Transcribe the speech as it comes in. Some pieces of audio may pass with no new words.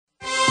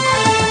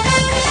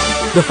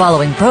The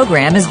following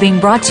program is being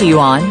brought to you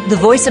on the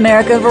Voice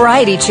America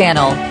Variety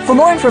Channel. For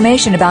more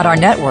information about our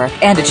network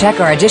and to check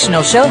our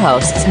additional show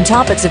hosts and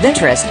topics of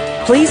interest,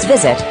 please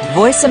visit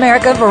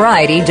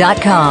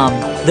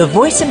voiceamericavariety.com. The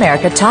Voice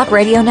America Talk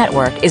Radio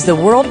Network is the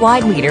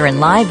worldwide leader in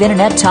live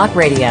Internet talk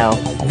radio.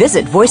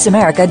 Visit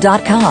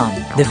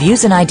voiceamerica.com. The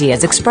views and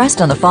ideas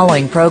expressed on the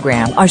following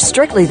program are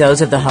strictly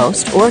those of the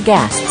host or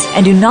guests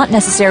and do not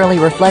necessarily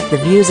reflect the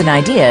views and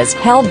ideas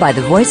held by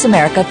the Voice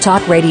America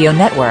Talk Radio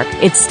Network,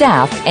 its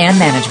staff, and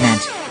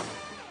management.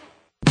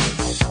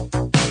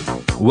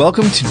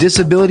 Welcome to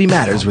Disability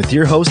Matters with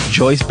your host,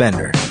 Joyce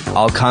Bender.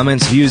 All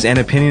comments, views, and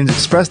opinions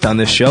expressed on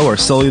this show are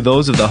solely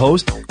those of the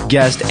host,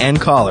 guest,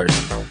 and callers.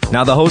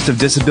 Now the host of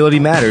Disability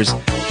Matters,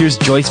 here's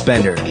Joyce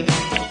Bender.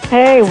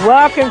 Hey,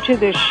 welcome to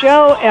the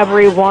show,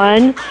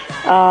 everyone.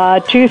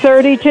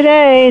 2:30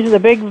 today is the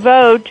big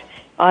vote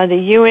on the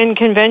UN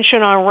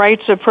Convention on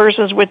Rights of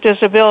Persons with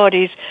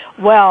Disabilities.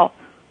 Well,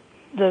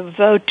 the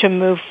vote to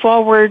move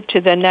forward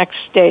to the next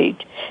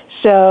stage.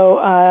 So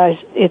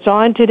it's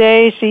on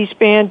today,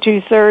 C-SPAN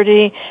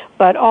 2:30,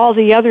 but all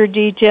the other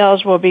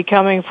details will be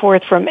coming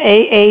forth from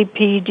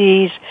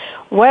AAPD's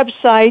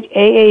website,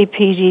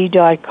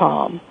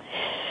 aapd.com.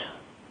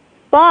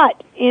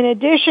 But in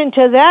addition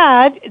to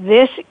that,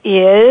 this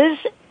is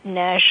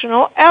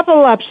National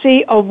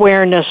Epilepsy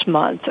Awareness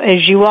Month.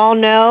 As you all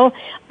know,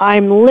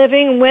 I'm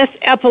living with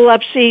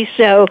epilepsy,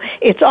 so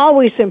it's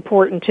always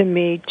important to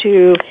me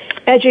to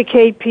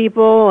educate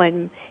people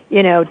and,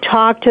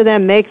 talk to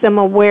them, make them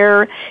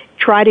aware,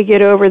 try to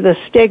get over the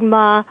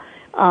stigma,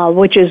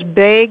 which is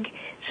big.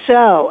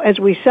 So as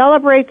we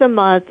celebrate the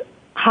month,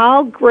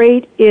 how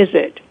great is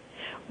it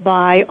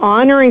by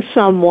honoring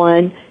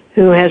someone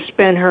who has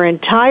spent her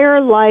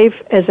entire life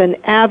as an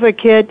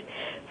advocate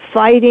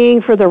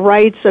fighting for the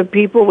rights of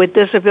people with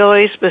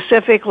disabilities,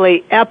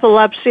 specifically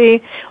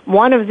epilepsy.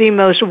 One of the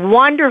most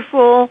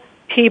wonderful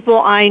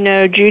people I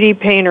know, Judy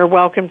Painter.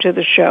 Welcome to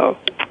the show.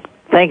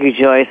 Thank you,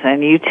 Joyce.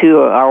 And you, too,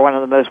 are one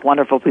of the most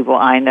wonderful people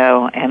I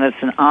know, and it's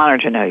an honor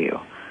to know you.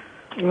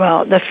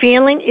 Well, the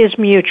feeling is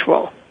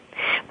mutual.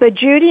 But,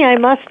 Judy, I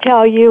must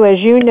tell you, as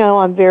you know,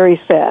 I'm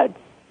very sad.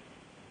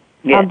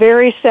 Yes. I'm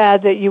very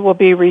sad that you will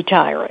be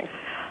retiring.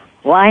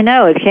 Well, I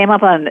know. It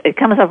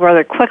comes up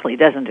rather quickly,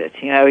 doesn't it?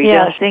 You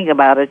Yes. Just think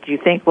about it. You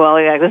think, well,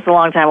 this is a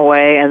long time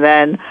away, and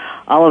then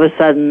all of a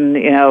sudden,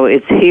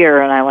 it's here,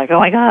 and I'm like, oh,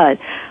 my God.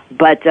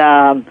 But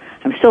I'm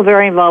still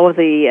very involved with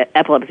the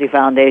Epilepsy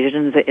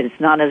Foundation. It's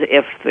not as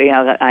if,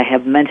 I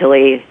have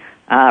mentally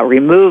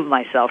removed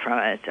myself from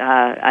it.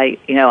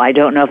 I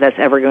don't know if that's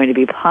ever going to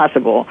be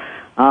possible.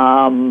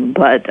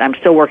 But I'm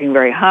still working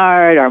very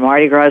hard. Our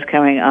Mardi Gras is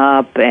coming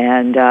up,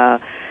 and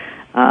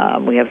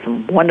we have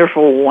some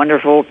wonderful,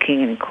 wonderful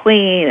king and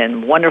queen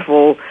and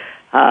wonderful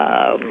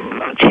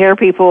chair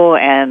people,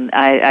 and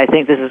I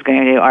think this is going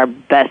to be our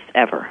best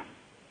ever.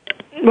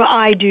 Well,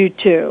 I do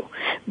too.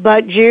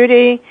 But,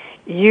 Judy,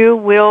 you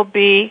will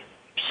be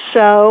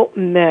so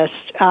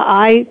missed.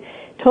 I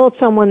told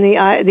someone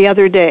the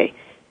other day,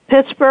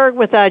 Pittsburgh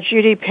without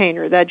Judy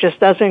Painter, that just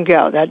doesn't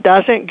go. That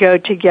doesn't go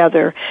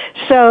together.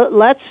 So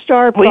let's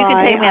start by, you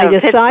can take me out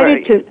of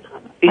Pittsburgh.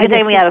 You can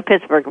take me out of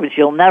Pittsburgh, but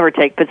you'll never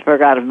take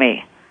Pittsburgh out of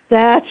me.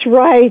 That's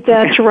right,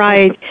 that's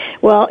right.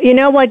 Well, you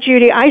know what,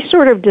 Judy, I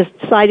sort of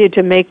decided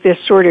to make this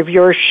sort of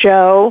your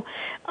show,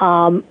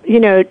 so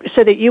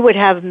that you would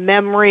have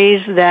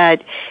memories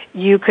that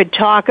you could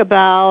talk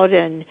about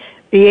and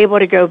be able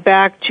to go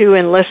back to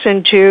and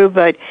listen to.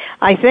 But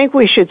I think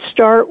we should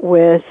start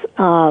with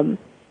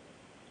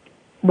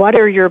what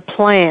are your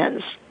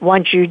plans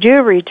once you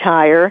do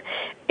retire?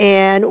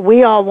 And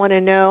we all want to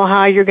know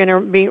how you're going to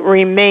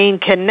remain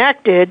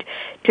connected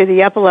to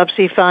the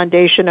Epilepsy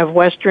Foundation of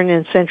Western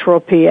and Central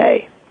PA.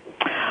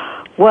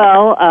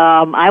 Well,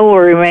 I will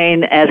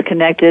remain as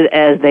connected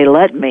as they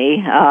let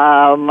me.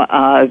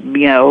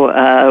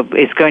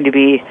 It's going to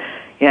be,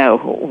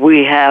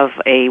 we have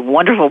a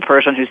wonderful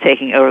person who's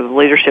taking over the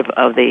leadership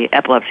of the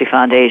Epilepsy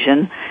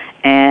Foundation,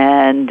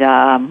 and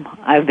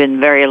I've been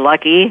very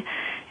lucky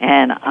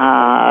and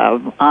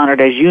honored,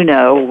 as you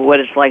know,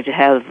 what it's like to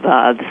have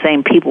the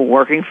same people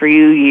working for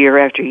you year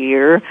after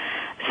year.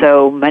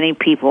 So many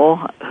people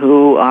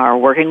who are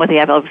working with the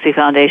Epilepsy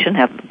Foundation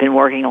have been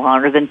working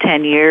longer than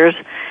 10 years.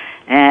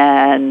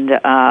 And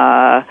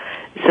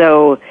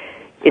so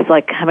it's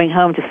like coming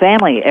home to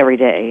family every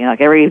day.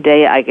 Every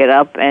day I get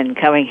up and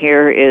coming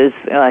here is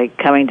like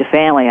coming to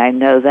family. I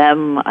know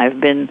them. I've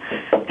been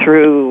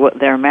through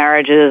their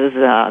marriages,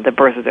 the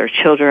birth of their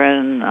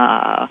children.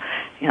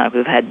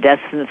 We've had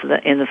deaths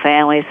in the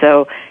family.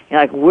 So,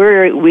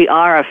 we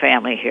are a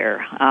family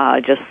here,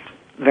 just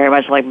very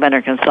much like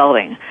Bender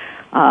Consulting.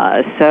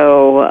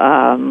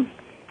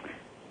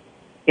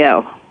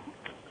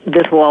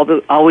 This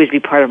will always be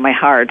part of my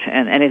heart,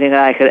 and anything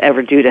that I could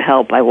ever do to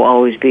help, I will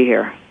always be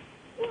here.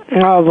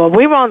 Oh, well,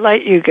 we won't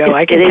let you go.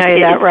 I can tell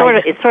you that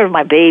right. It's sort of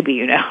my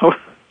baby,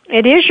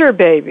 It is your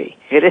baby.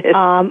 It is.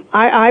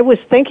 I was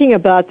thinking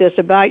about this,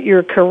 about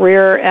your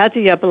career at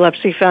the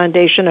Epilepsy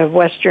Foundation of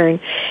Western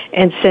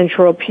and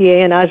Central PA,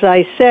 and as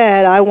I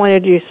said, I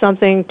wanted to do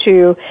something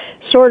to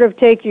sort of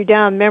take you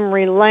down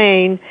memory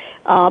lane,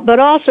 but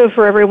also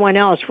for everyone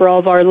else, for all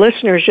of our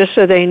listeners, just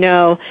so they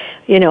know,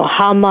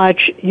 how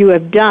much you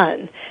have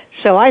done.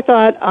 So I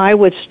thought I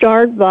would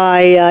start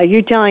by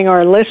you telling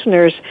our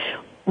listeners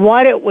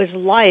what it was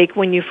like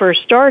when you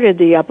first started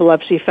the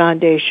Epilepsy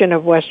Foundation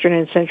of Western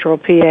and Central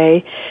PA,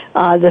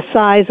 the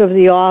size of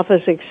the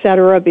office, et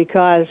cetera,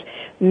 because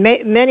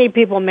many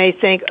people may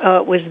think,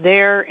 it was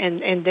there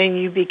and then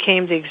you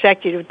became the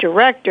executive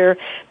director,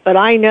 but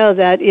I know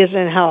that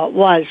isn't how it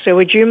was. So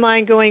would you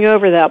mind going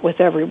over that with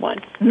everyone?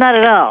 Not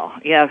at all.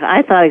 Yeah,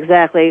 I thought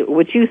exactly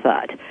what you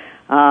thought.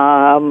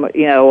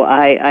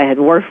 I had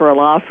worked for a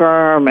law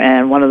firm,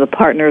 and one of the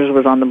partners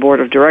was on the board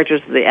of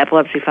directors of the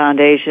Epilepsy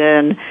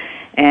Foundation,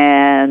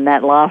 and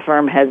that law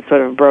firm had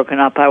sort of broken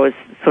up. I was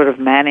sort of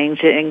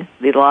managing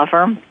the law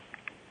firm,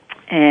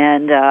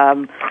 and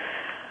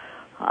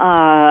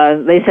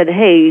they said,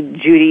 "Hey,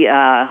 Judy,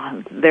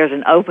 there's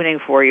an opening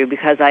for you,"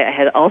 because I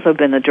had also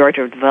been the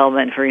director of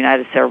development for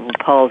United Cerebral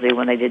Palsy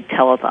when they did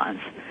telethons.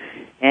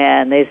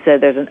 And they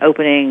said, "There's an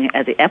opening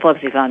at the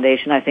Epilepsy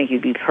Foundation. I think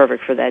you'd be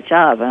perfect for that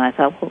job." And I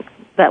thought, well,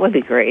 that would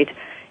be great.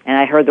 And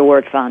I heard the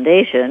word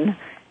foundation,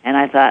 and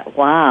I thought,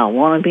 wow,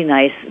 won't it be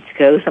nice to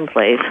go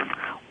someplace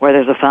where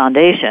there's a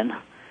foundation?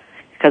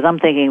 Because I'm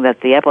thinking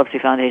that the Epilepsy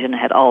Foundation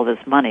had all this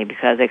money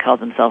because they called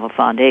themselves a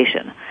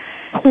foundation.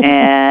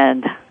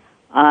 And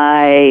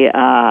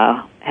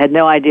I had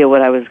no idea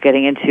what I was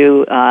getting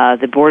into.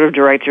 The board of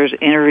directors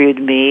interviewed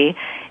me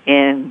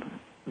in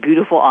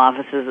beautiful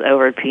offices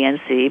over at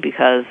PNC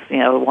because,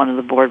 one of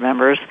the board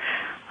members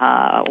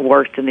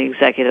worked in the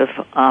executive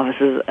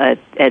offices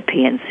at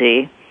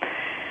PNC.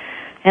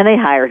 And they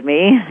hired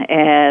me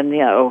and,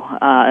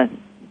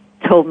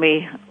 told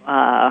me,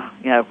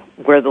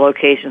 where the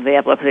location of the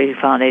Epilepsy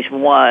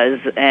Foundation was.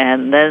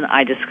 And then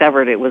I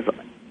discovered it was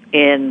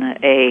in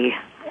a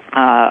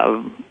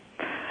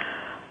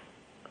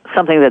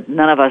something that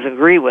none of us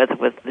agree with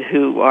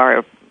who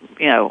are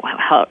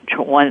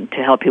want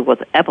to help people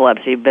with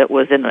epilepsy, but it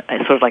was in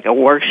sort of like a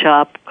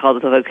workshop called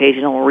the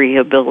Vocational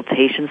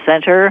Rehabilitation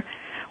Center,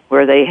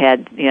 where they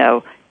had,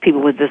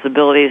 people with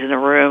disabilities in a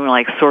room,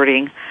 like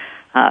sorting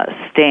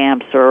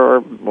stamps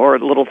or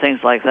little things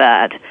like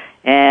that.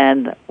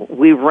 And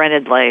we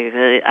rented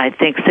I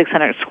think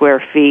 600 square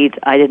feet.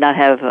 I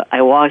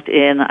walked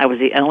in, I was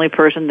the only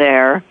person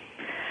there.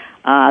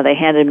 They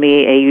handed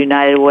me a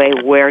United Way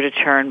Where to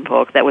Turn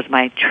book. That was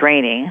my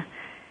training.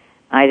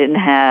 I didn't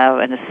have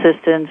an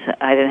assistant.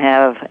 I didn't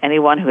have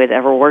anyone who had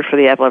ever worked for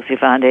the Epilepsy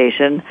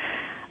Foundation.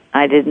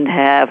 I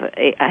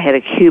had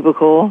a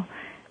cubicle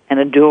and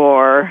a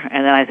door,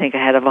 and then I think I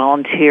had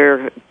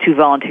two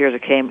volunteers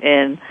that came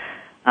in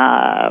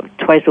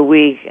twice a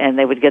week, and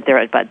they would get there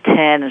at about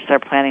 10 and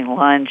start planning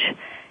lunch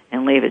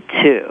and leave at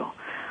 2.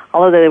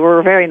 Although they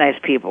were very nice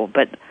people,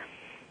 but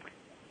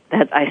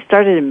I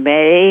started in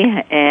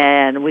May,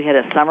 and we had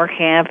a summer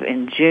camp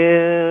in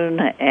June,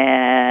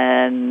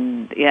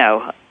 and,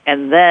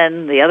 and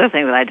then the other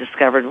thing that I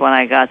discovered when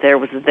I got there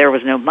was that there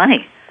was no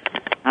money.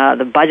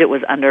 The budget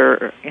was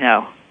under,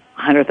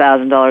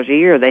 $100,000 a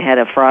year. They had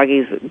a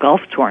Froggies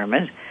golf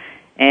tournament,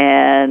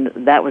 and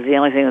that was the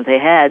only thing that they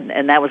had,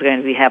 and that was going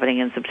to be happening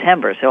in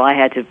September. So I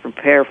had to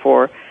prepare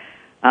for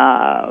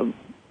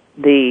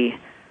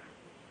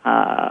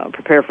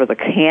the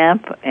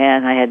camp,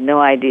 and I had no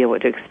idea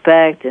what to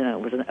expect, and it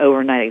was an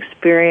overnight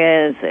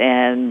experience,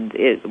 and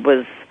it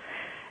was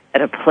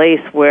at a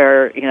place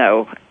where,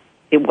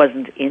 it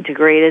wasn't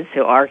integrated,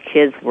 so our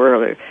kids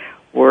were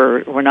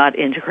not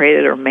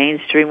integrated or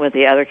mainstream with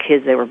the other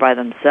kids. They were by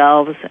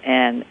themselves,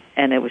 and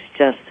it was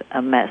just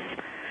a mess.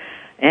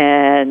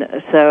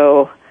 And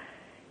so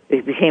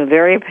it became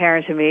very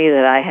apparent to me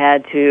that I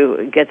had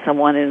to get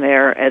someone in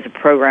there as a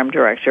program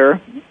director,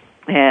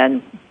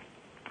 and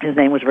his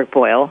name was Rick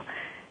Boyle,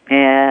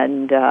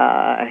 and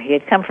he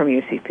had come from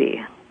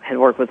UCP, had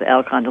worked with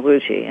Al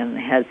Condalucci, and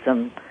had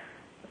some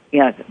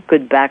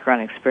good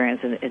background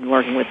experience in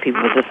working with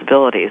people with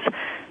disabilities.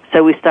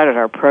 So we started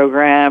our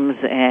programs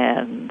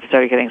and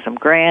started getting some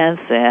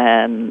grants,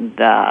 and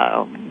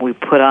we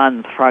put on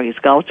the Froggies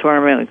Golf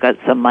Tournament. We got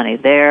some money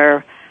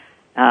there.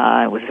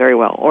 It was very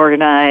well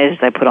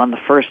organized. I put on the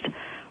first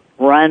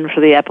run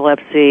for the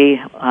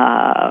epilepsy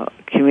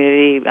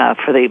community,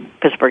 for the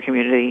Pittsburgh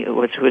community,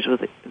 which was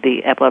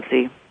the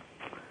Epilepsy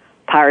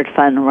Pirate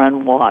Fun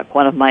Run Walk.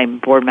 One of my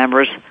board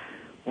members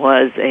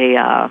was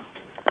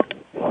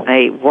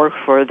worked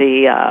for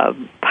the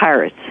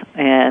Pirates,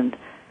 and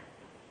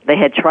they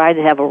had tried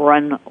to have a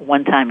run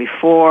one time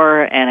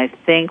before, and I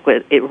think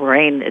it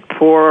rained, it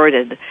poured,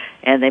 and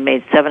they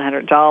made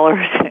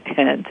 $700,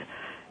 and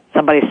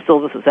somebody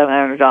stole this at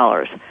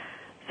 $700.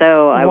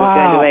 So I was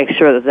going to make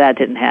sure that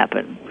didn't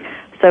happen.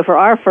 So for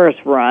our first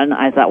run,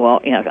 I thought, well,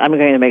 I'm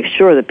going to make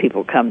sure that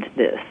people come to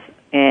this.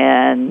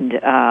 And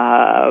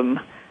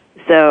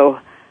so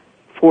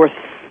for,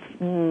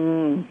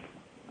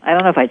 I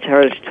don't know if I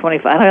charged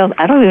 $25.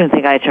 I don't even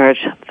think I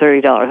charged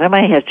 $30. I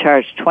might have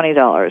charged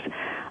 $20.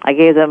 I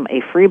gave them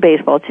a free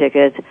baseball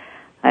ticket.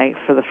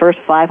 For the first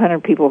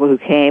 500 people who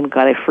came,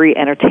 got a free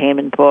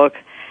entertainment book,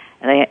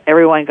 and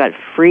everyone got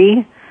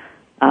free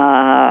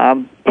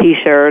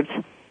T-shirts,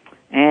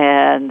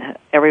 and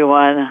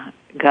everyone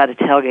got a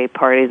tailgate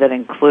party that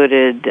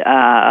included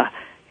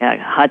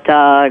hot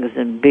dogs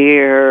and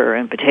beer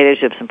and potato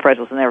chips and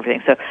pretzels and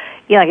everything. So,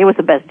 it was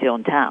the best deal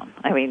in town.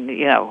 I mean,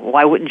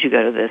 why wouldn't you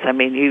go to this? I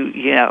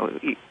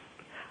mean,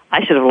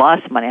 I should have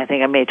lost money. I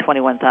think I made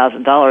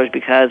 $21,000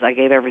 because I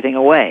gave everything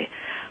away.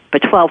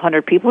 But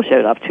 1,200 people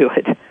showed up to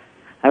it.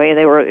 I mean,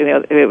 they were,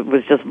 it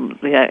was just,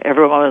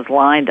 everyone was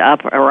lined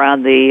up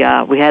around we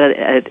had it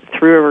at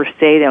Three River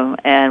Stadium,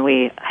 and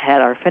we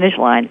had our finish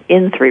line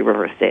in Three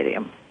River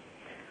Stadium.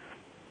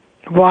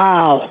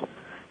 Wow.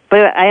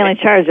 But I only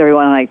charged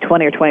everyone like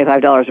 $20 or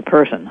 $25 a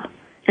person.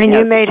 And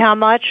you made how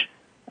much?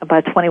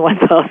 About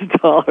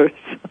 $21,000.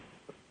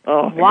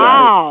 Oh,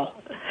 wow.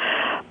 God.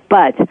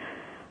 But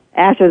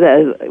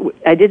after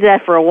I did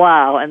that for a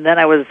while, and then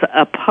I was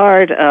a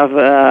part of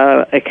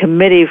a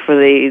committee for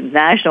the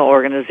national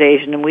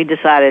organization, and we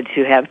decided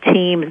to have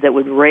teams that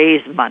would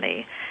raise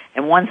money.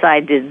 And once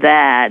I did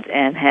that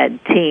and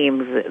had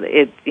teams,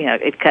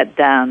 it cut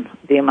down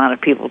the amount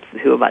of people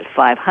to about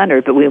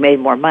 500, but we made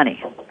more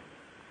money.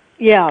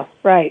 Yeah,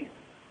 right.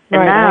 And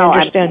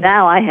right,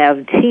 now I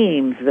have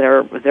teams that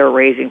are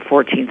raising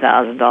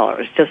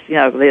 $14,000. Just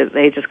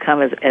they just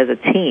come as a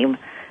team.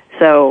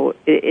 So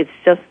it's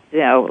just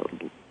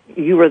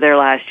you were there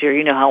last year.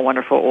 You know how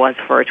wonderful it was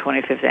for our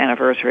 25th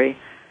anniversary.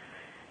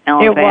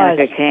 Ellen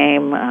Vanica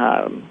came.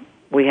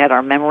 We had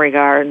our memory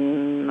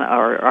garden,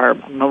 our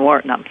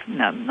memorial,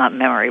 not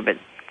memory, but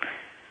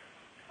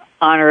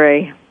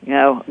honorary,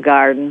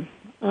 garden.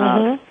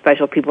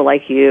 Special people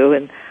like you,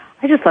 and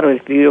I just thought it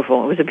was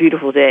beautiful. It was a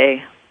beautiful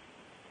day.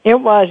 It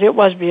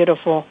was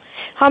beautiful.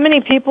 How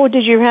many people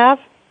did you have?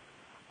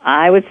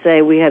 I would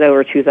say we had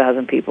over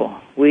 2,000 people.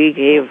 We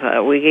gave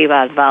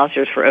out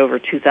vouchers for over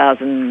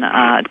 2,000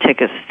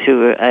 tickets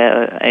to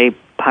a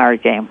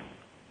Pirate game.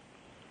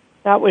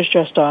 That was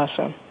just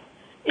awesome.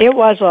 It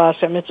was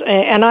awesome.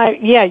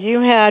 You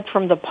had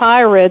from the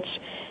Pirates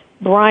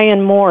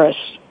Brian Morris,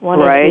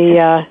 one of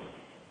the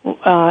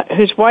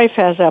whose wife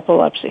has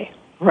epilepsy.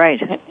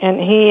 Right. And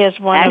he is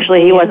one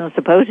Actually, he wasn't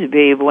supposed to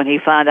be, but when he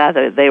found out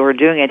that they were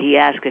doing it, he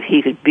asked if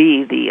he could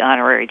be the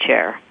honorary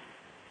chair.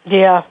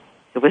 Yeah.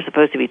 It was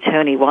supposed to be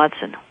Tony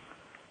Watson.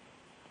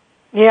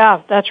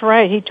 Yeah, that's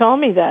right. He told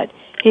me that.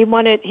 He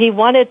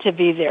wanted to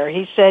be there.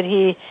 He said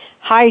he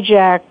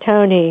hijacked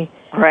Tony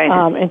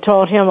and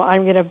told him,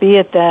 I'm going to be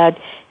at that.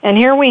 And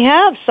here we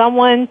have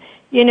someone,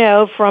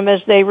 from,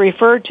 as they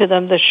referred to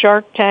them, the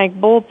Shark Tank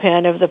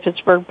bullpen of the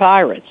Pittsburgh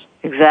Pirates.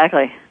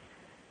 Exactly.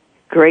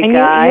 Great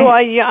guy.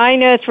 I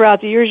know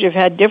throughout the years you've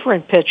had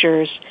different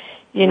pitchers,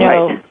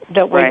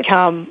 that would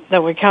come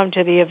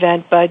to the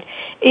event, but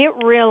it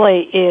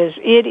really is.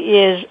 It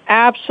is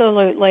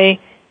absolutely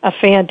a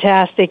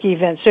fantastic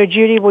event. So,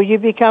 Judy, will you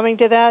be coming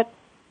to that?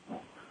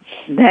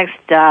 Next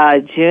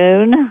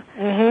June?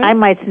 I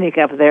might sneak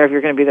up there if you're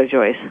going to be there,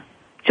 Joyce.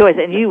 Joyce,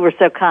 and you were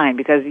so kind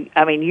because,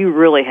 you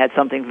really had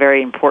something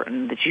very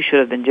important that you should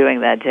have been doing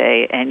that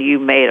day, and you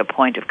made a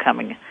point of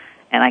coming,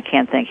 and I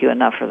can't thank you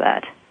enough for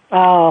that.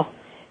 Oh,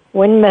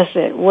 wouldn't miss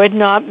it. Would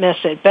not miss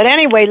it. But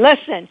anyway,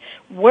 listen,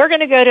 we're going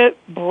to go to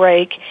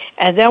break,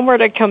 and then we're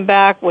going to come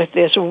back with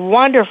this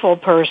wonderful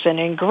person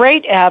and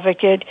great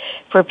advocate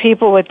for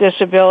people with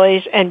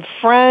disabilities and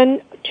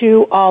friend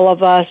to all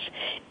of us,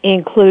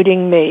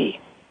 including me,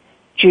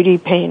 Judy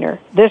Painter.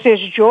 This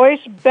is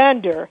Joyce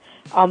Bender,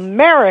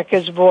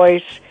 America's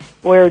Voice,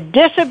 where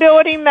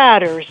disability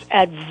matters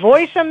at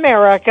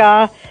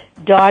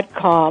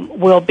voiceamerica.com.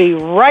 We'll be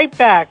right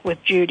back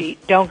with Judy.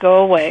 Don't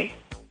go away.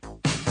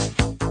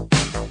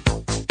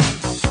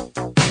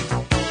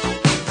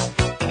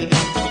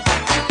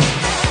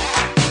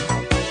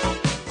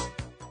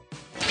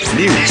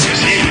 News,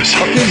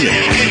 opinion,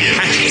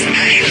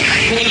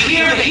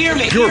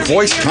 your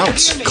voice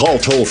counts. Call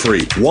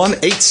toll-free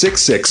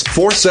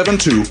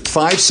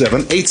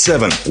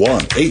 1-866-472-5787.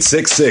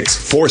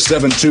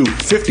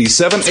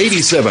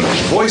 1-866-472-5787.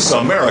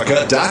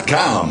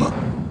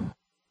 VoiceAmerica.com.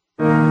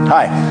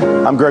 Hi,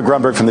 I'm Greg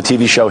Grunberg from the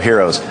TV show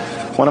Heroes.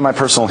 One of my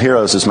personal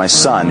heroes is my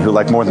son, who,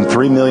 like more than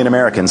 3 million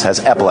Americans, has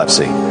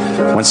epilepsy.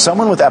 When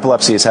someone with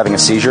epilepsy is having a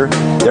seizure,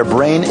 their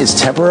brain is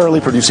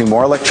temporarily producing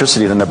more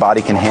electricity than their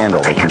body can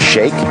handle. They can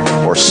shake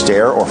or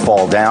stare or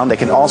fall down. They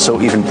can also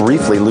even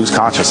briefly lose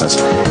consciousness.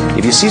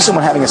 If you see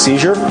someone having a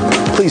seizure,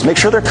 please make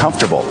sure they're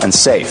comfortable and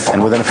safe.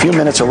 And within a few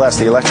minutes or less,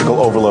 the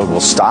electrical overload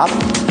will stop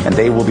and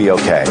they will be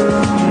okay.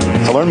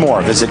 To learn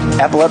more, visit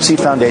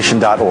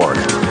epilepsyfoundation.org.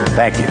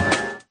 Thank you.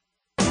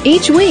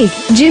 Each week,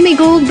 Jimmy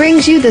Gould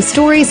brings you the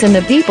stories and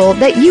the people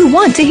that you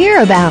want to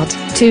hear about.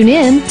 Tune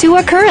in to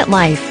A Current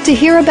Life to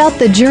hear about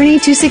the journey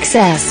to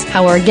success,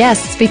 how our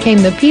guests became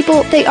the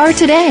people they are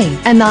today,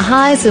 and the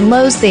highs and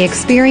lows they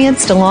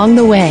experienced along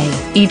the way.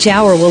 Each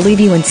hour will leave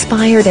you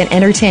inspired and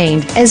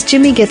entertained as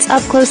Jimmy gets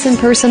up close and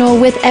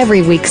personal with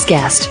every week's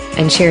guest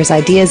and shares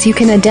ideas you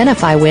can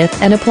identify with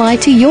and apply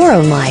to your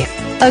own life.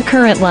 A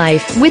Current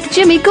Life with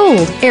Jimmy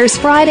Gould airs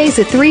Fridays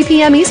at 3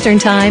 p.m. Eastern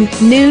Time,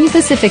 noon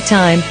Pacific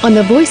Time on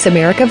the Voice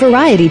America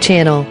Variety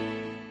Channel.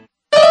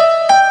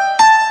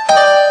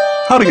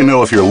 How do you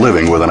know if you're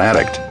living with an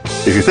addict?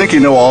 If you think you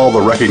know all the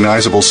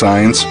recognizable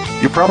signs,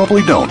 you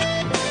probably don't.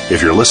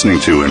 If you're listening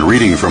to and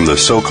reading from the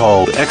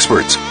so-called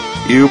experts,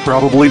 you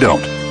probably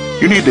don't.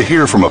 You need to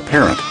hear from a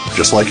parent,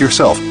 just like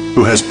yourself,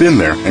 who has been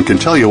there and can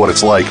tell you what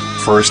it's like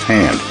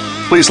firsthand.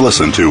 Please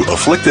listen to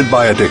Afflicted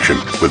by Addiction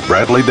with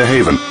Bradley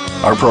DeHaven.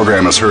 Our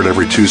program is heard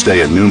every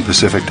Tuesday at noon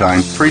Pacific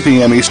Time, 3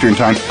 p.m. Eastern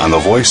Time on the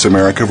Voice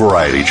America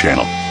Variety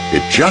Channel.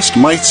 It just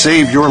might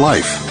save your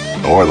life,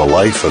 or the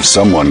life of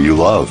someone you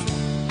love.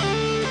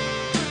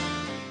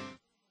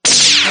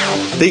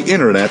 The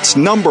Internet's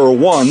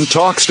 #1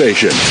 talk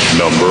station.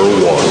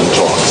 #1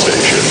 talk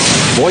station.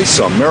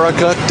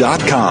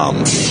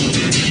 VoiceAmerica.com.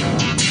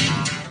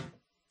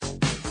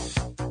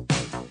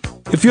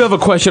 If you have a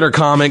question or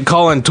comment,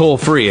 call in toll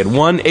free at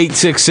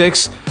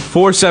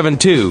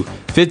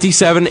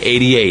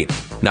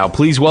 1-866-472-5788. Now,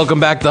 please welcome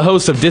back the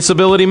host of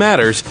Disability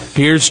Matters.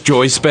 Here's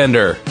Joyce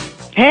Bender.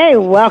 Hey,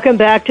 welcome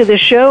back to the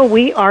show.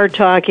 We are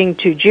talking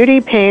to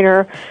Judy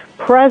Painter,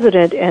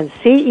 President and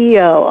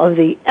CEO of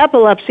the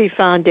Epilepsy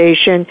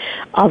Foundation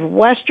of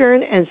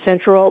Western and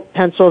Central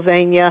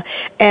Pennsylvania.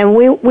 And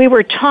we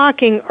were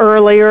talking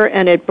earlier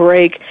and at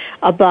break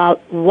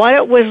about what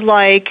it was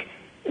like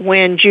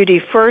when Judy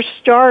first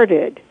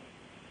started,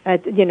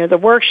 the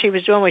work she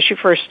was doing when she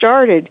first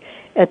started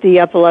at the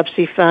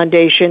Epilepsy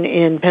Foundation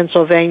in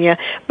Pennsylvania,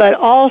 but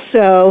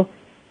also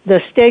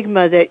the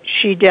stigma that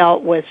she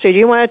dealt with. So do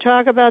you want to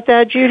talk about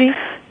that, Judy?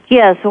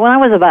 Yeah, so when I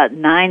was about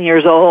 9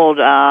 years old,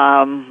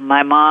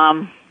 my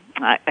mom,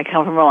 I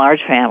come from a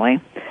large family,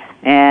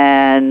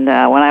 and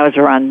when I was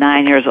around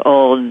 9 years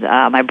old,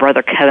 my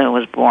brother Kevin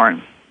was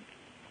born.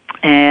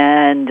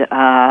 And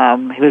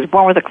he was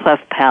born with a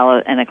cleft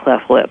palate and a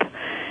cleft lip.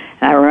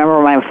 And I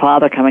remember my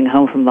father coming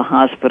home from the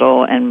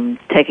hospital and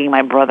taking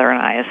my brother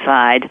and I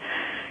aside,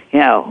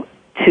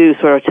 to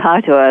sort of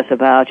talk to us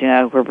about,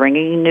 we're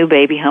bringing a new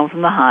baby home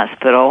from the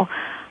hospital,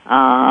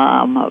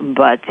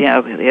 but, he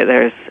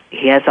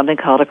has something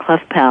called a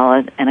cleft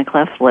palate and a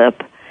cleft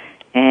lip,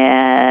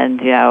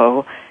 and,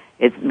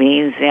 it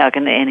means,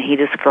 and he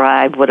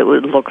described what it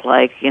would look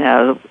like,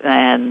 and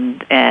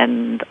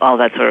all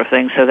that sort of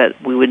thing so that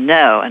we would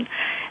know.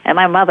 And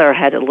my mother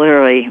had to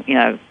literally,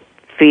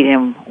 feed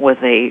him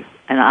with an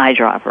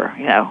eyedropper,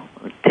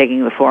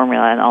 taking the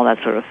formula and all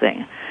that sort of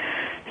thing.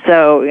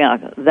 So,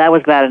 that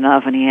was bad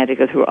enough, and he had to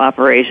go through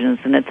operations.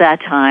 And at that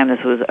time,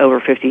 this was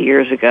over 50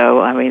 years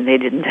ago, they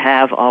didn't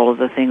have all of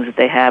the things that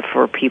they have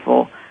for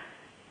people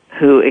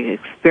who are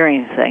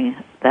experiencing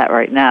that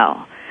right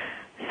now.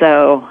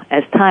 So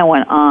as time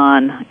went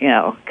on,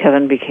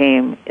 Kevin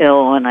became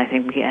ill, and I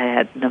think he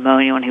had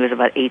pneumonia when he was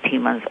about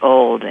 18 months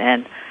old.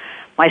 And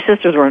my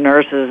sisters were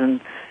nurses,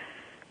 and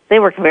they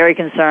were very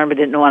concerned but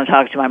didn't want to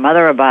talk to my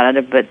mother about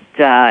it, but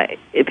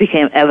it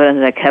became evident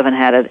that Kevin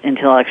had an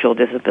intellectual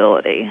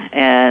disability.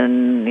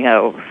 And,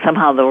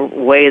 somehow the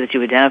way that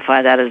you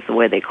identify that is the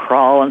way they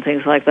crawl and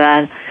things like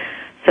that.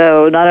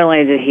 So not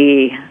only did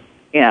he,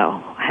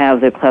 have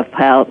the cleft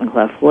palate and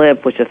cleft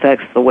lip, which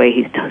affects the way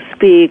he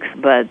speaks,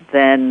 but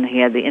then he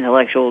had the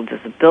intellectual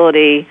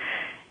disability.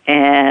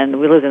 And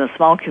we lived in a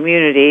small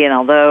community, and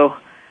although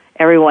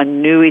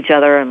everyone knew each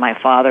other, and my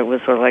father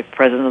was sort of like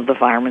president of the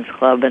Firemen's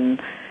Club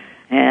and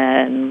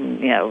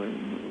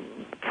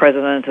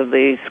president of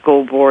the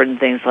school board and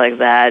things like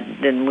that,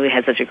 and we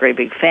had such a great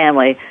big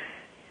family,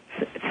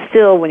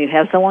 still, when you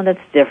have someone that's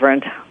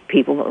different,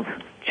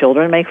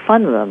 children make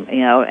fun of them,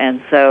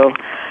 and so,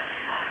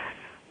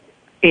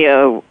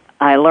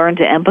 I learned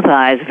to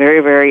empathize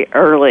very, very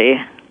early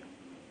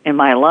in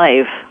my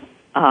life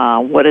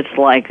what it's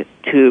like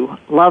to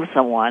love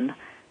someone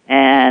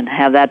and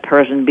have that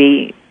person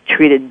be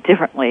treated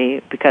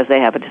differently because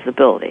they have a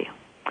disability.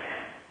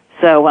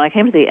 So when I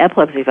came to the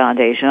Epilepsy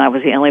Foundation, I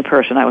was the only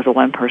person. I was a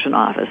one-person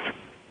office.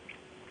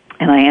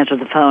 And I answered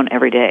the phone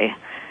every day.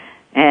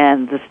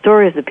 And the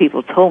stories that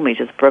people told me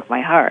just broke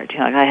my heart.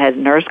 I had a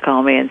nurse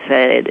call me and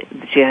said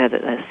she had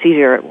a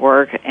seizure at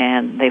work,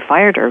 and they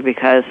fired her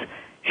because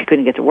she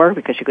couldn't get to work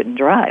because she couldn't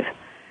drive.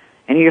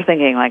 And you're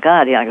thinking, my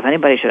God, if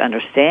anybody should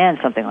understand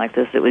something like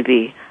this, it would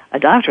be a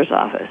doctor's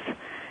office.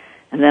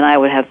 And then I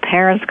would have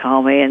parents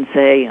call me and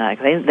say,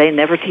 they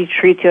never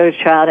treat your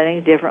child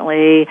any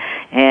differently,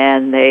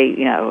 and they,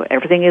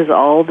 everything is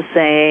all the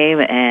same,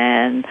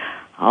 and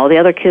all the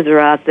other kids are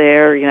out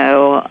there,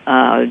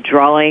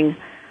 drawing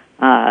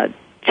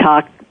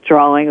chalk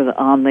drawings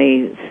on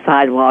the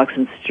sidewalks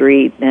and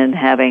street, and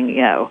having,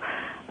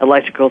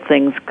 electrical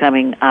things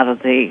coming out of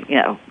the,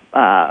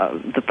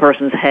 the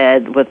person's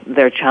head with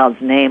their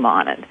child's name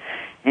on it.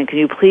 And can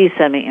you please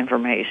send me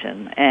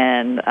information?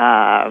 And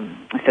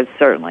I said,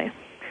 certainly.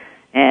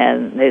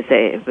 And they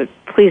say, but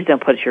please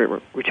don't put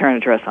your return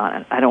address on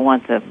it. I don't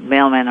want the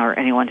mailman or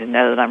anyone to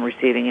know that I'm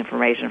receiving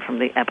information from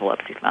the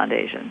Epilepsy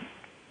Foundation.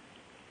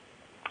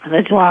 And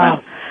that's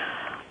wow.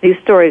 These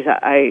stories,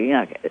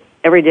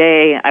 every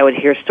day I would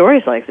hear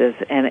stories like this,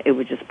 and it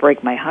would just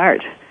break my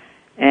heart.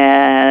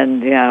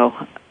 And,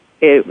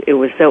 it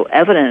was so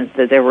evident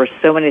that there were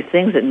so many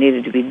things that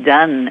needed to be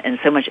done and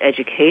so much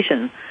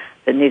education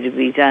that needed to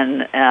be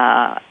done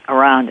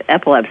around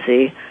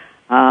epilepsy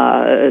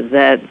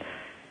that,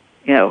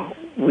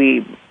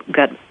 we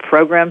got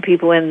program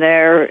people in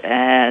there,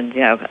 and,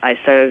 I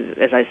started,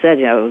 as I said,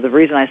 the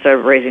reason I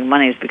started raising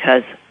money is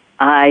because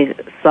I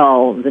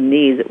saw the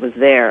need that was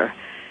there.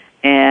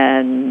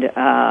 And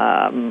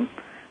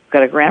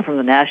got a grant from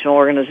the national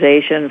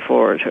organization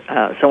for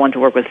someone to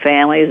work with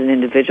families and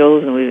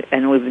individuals,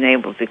 and we've been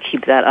able to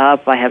keep that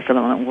up. I have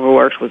someone who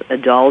works with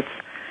adults.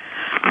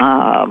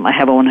 I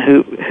have one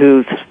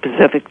whose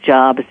specific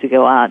job is to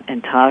go out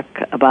and talk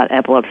about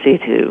epilepsy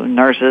to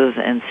nurses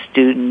and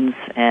students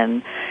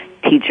and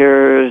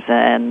teachers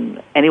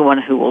and anyone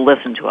who will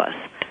listen to us.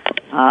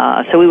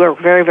 So we work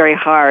very, very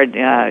hard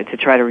to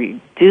try to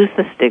reduce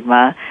the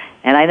stigma.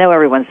 And I know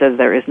everyone says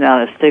there is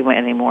not a stigma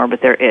anymore, but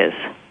there is.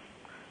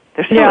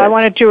 I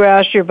wanted to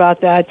ask you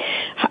about that.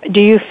 Do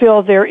you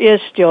feel there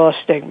is still a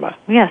stigma?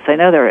 Yes, I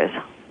know there is.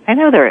 I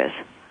know there is.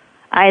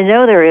 I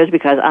know there is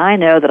because I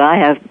know that I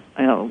have,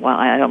 I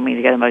don't mean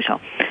to get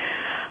emotional.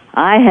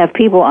 I have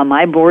people on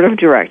my board of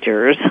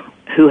directors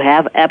who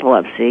have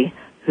epilepsy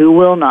who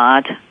will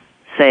not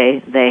say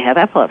they have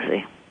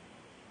epilepsy.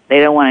 They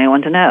don't want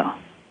anyone to know.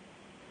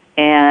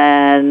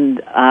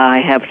 And I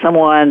have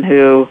someone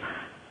who,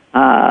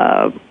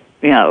 I'm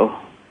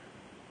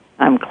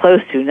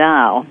close to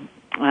now,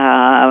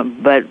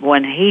 but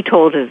when he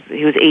told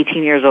he was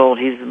 18 years old,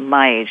 he's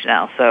my age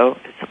now, so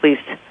it's at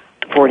least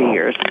 40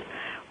 years.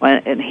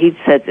 And he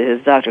said to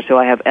his doctor, so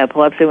I have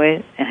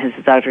epilepsy, and his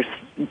doctor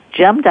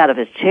jumped out of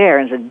his chair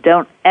and said,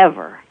 don't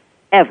ever,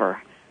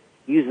 ever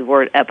use the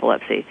word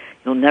epilepsy.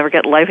 You'll never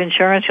get life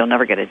insurance, you'll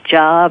never get a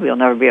job, you'll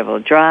never be able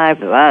to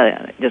drive.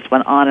 It just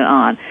went on and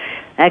on.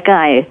 That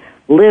guy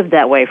lived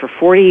that way for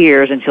 40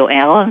 years until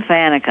Alan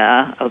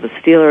Faneca of the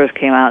Steelers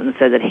came out and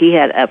said that he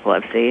had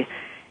epilepsy.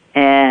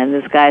 And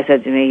this guy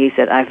said to me, he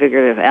said, I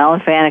figured if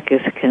Alan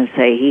Faneca can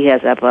say he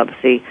has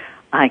epilepsy,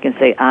 I can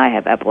say I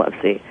have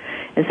epilepsy.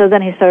 And so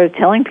then he started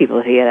telling people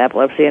that he had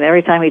epilepsy, and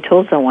every time he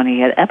told someone he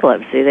had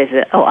epilepsy, they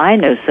said, oh, I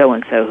know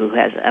so-and-so who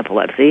has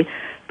epilepsy.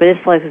 But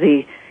it's like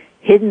the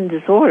hidden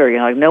disorder,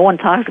 like no one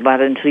talks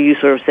about it until you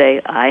sort of say,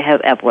 I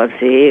have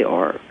epilepsy,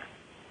 or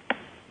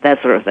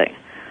that sort of thing.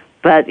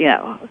 But,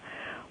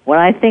 when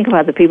I think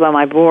about the people on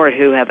my board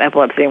who have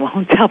epilepsy and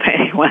won't tell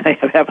anyone they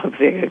have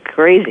epilepsy, it's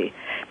crazy.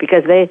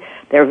 Because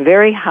they're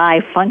very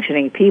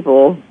high-functioning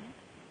people,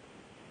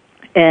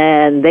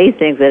 and they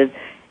think that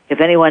if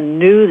anyone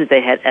knew that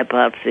they had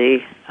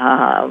epilepsy,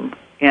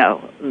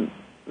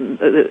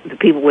 the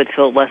people would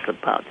feel less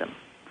about them.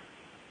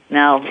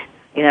 Now,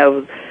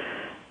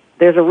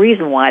 there's a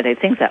reason why they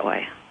think that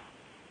way.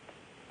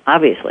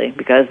 Obviously,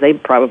 because they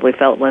probably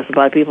felt less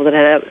about people that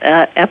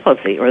had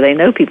epilepsy, or they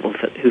know people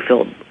who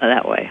feel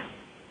that way.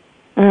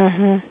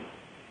 Mm-hmm.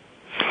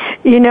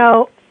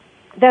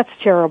 That's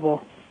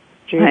terrible,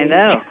 Judy. I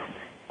know.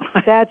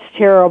 That's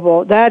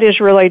terrible. That is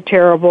really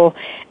terrible.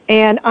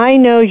 And I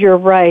know you're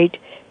right,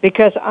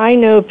 because I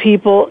know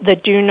people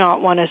that do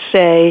not want to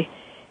say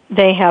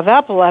they have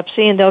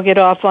epilepsy, and they'll get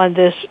off on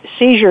this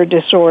seizure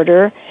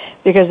disorder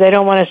because they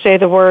don't want to say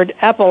the word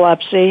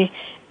epilepsy,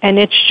 and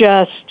it's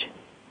just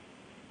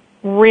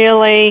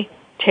really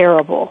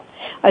terrible.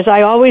 As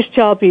I always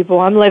tell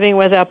people, I'm living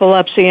with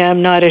epilepsy, and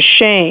I'm not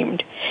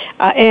ashamed.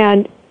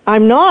 And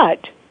I'm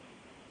not.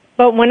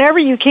 But whenever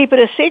you keep it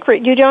a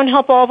secret, you don't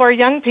help all of our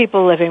young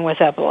people living with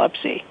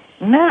epilepsy.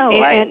 No.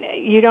 And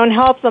you don't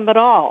help them at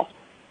all.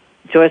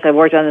 Joyce, I've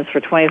worked on this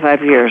for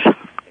 25 years.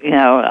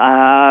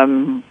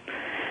 And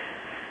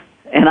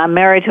I'm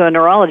married to a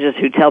neurologist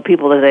who tell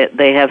people that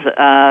they have,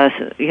 a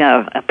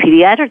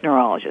pediatric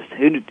neurologist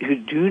who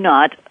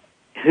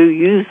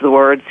use the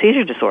word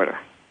seizure disorder.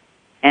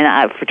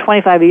 And for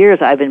 25 years,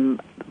 I've been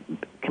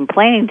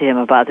complaining to him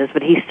about this,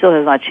 but he still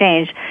has not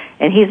changed.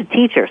 And he's a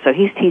teacher, so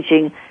he's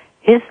teaching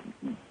his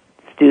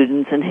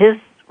students and his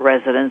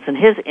residents and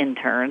his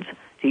interns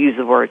to use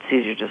the word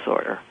seizure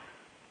disorder.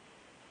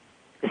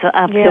 It's an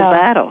uphill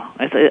battle.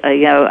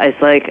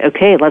 It's like,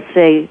 okay, let's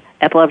say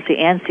epilepsy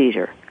and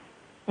seizure.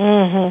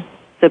 Mm-hmm.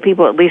 So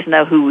people at least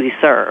know who we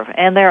serve.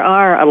 And there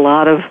are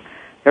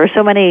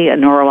so many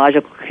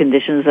neurological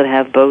conditions that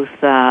have both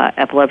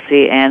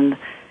epilepsy and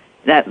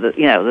that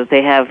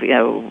they have,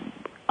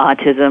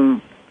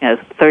 autism.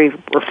 30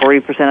 or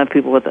 40% of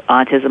people with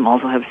autism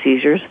also have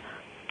seizures.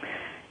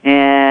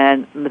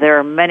 And there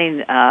are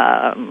many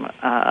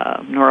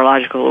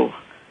neurological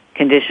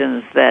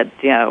conditions that,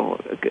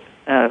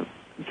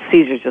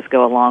 seizures just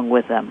go along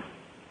with them.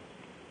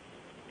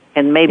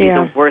 And maybe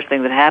the worst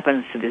thing that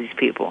happens to these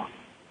people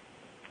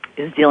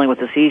is dealing with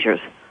the seizures.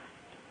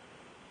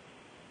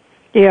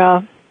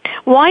 Yeah.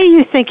 Why do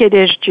you think it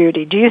is,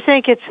 Judy? Do you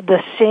think it's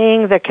the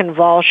seeing the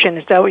convulsion?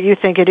 Is that what you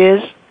think it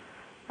is?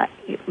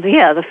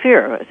 Yeah, the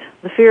fear of it.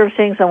 The fear of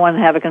seeing someone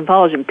have a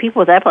convulsion.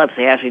 People with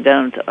epilepsy actually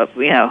don't,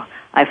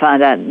 I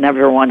found out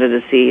never wanted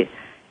to see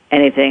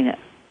anything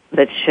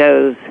that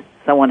shows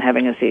someone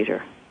having a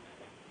seizure.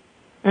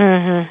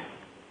 Mm-hmm.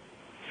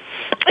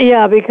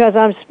 Yeah, because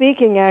I'm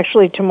speaking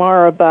actually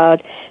tomorrow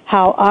about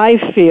how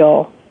I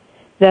feel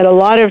that a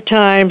lot of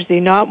times the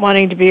not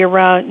wanting to be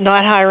around,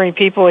 not hiring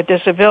people with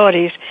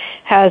disabilities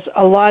has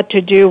a lot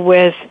to do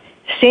with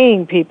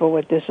seeing people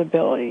with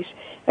disabilities.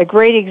 A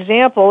great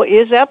example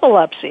is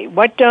epilepsy.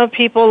 What don't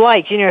people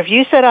like? If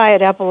you said I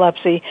had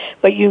epilepsy,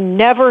 but you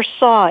never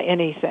saw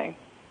anything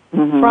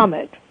from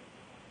it,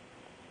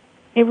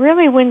 it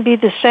really wouldn't be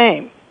the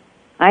same.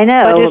 I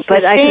know,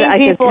 but I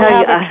can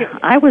tell you,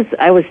 I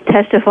was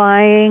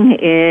testifying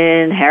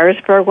in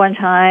Harrisburg one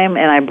time,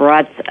 and I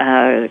brought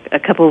a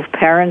couple of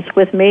parents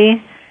with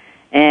me,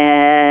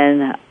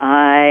 and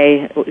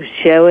I was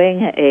showing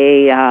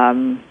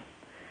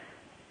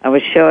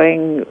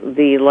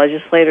the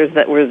legislators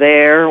that were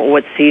there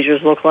what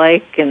seizures look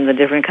like and the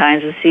different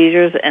kinds of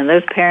seizures, and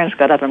those parents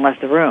got up and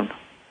left the room.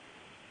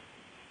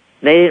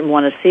 They didn't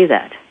want to see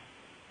that.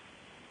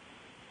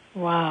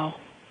 Wow.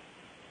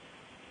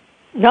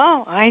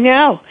 No, I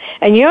know.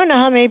 And you don't know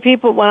how many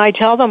people, when I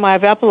tell them I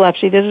have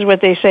epilepsy, this is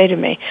what they say to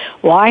me.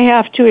 Well, I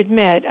have to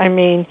admit,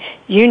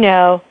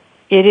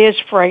 it is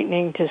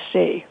frightening to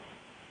see.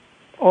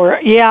 Or,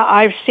 yeah,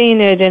 I've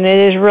seen it, and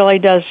really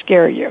does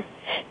scare you.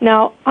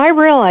 Now, I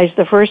realize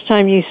the first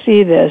time you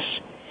see this,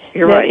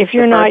 if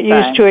you're not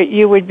used to it,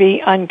 you would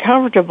be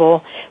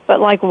uncomfortable. But,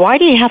 why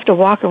do you have to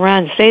walk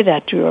around and say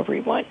that to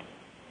everyone?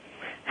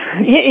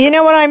 You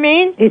know what I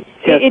mean?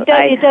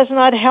 It does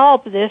not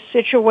help this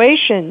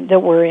situation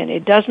that we're in.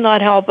 It does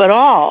not help at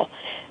all.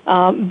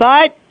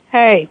 But,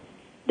 hey,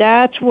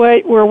 that's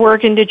what we're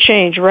working to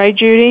change, right,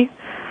 Judy?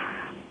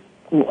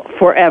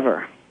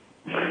 Forever.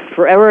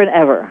 Forever and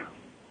ever.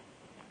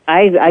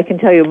 I can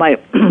tell you my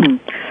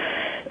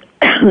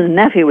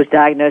nephew was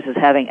diagnosed as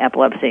having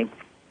epilepsy.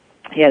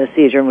 He had a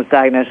seizure and was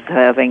diagnosed as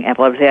having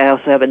epilepsy. I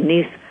also have a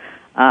niece,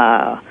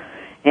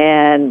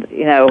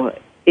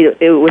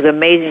 it was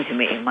amazing to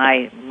me.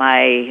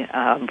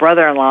 My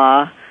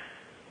brother-in-law,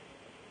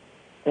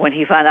 when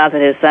he found out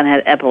that his son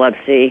had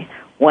epilepsy,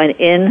 went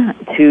in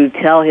to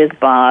tell his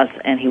boss,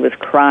 and he was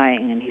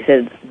crying, and he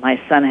said, "My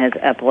son has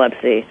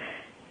epilepsy."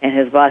 And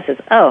his boss says,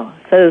 "Oh,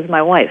 so does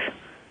my wife."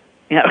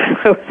 It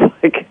was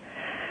like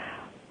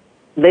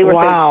they were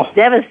so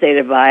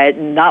devastated by it,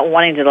 and not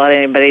wanting to let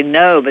anybody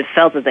know, but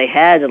felt that they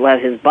had to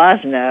let his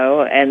boss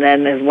know, and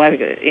then his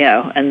wife,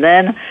 and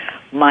then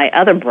my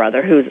other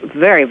brother, who's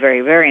very,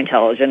 very, very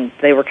intelligent,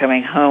 they were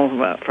coming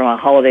home from a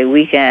holiday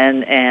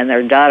weekend, and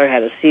their daughter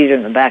had a seizure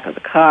in the back of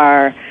the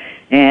car.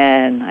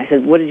 And I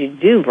said, "What did you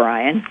do,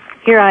 Brian?"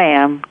 Here I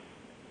am,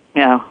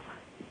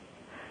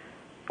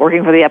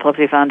 working for the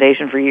Epilepsy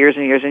Foundation for years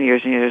and years and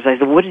years and years. I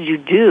said, "What did you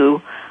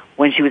do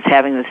when she was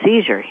having the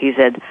seizure?" He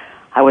said,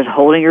 "I was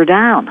holding her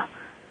down."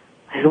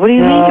 I said, "What do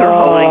you mean you're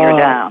holding her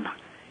down?"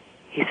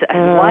 He said,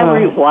 "Why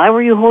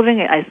were you holding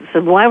it?" I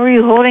said, "Why were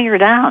you holding her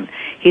down?"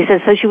 He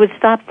said, "So she would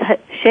stop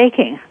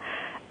shaking."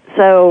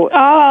 So,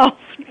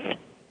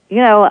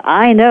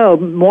 I know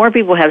more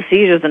people have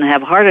seizures than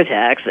have heart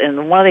attacks,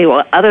 and one of the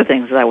other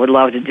things that I would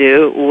love to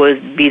do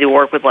would be to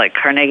work with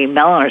Carnegie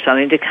Mellon or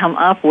something to come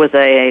up with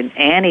an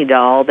Annie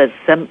doll that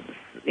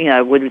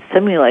would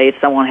simulate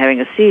someone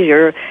having a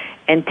seizure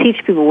and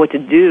teach people what to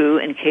do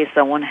in case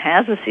someone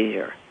has a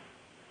seizure.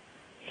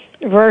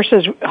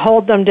 Versus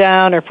hold them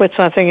down or put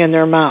something in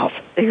their mouth.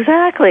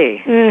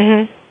 Exactly.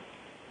 Mm-hmm.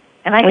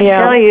 And I can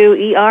tell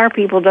you, ER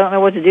people don't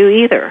know what to do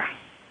either.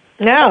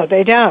 No,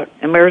 they don't.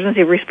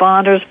 Emergency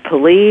responders,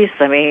 police.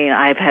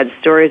 I've had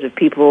stories of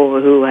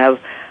people who have,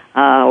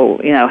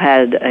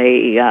 had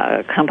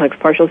a complex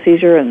partial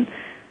seizure, and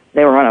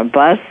they were on a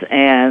bus,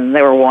 and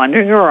they were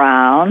wandering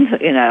around,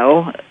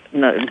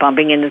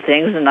 bumping into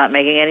things and not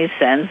making any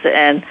sense,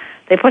 and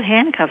they put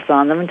handcuffs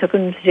on them and took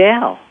them to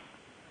jail.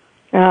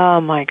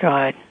 Oh, my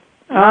God.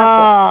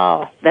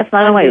 That's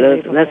not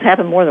only, that's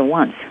happened more than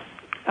once.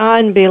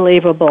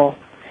 Unbelievable.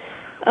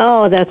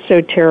 Oh, that's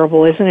so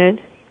terrible, isn't it?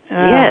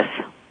 Yes.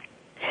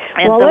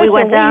 And well, so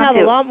listen, we have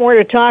a lot more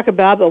to talk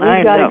about, but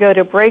we've got to go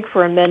to break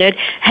for a minute.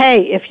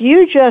 Hey, if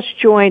you just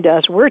joined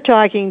us, we're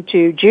talking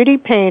to Judy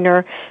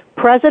Painter,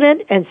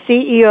 President and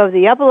CEO of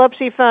the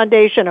Epilepsy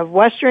Foundation of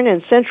Western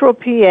and Central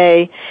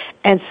PA,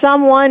 and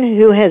someone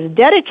who has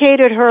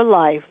dedicated her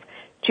life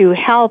to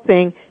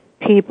helping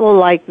people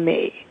like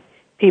me,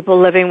 people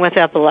living with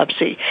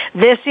epilepsy.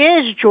 This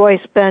is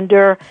Joyce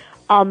Bender,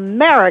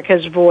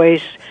 America's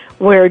Voice,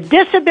 where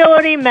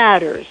disability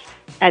matters,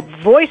 at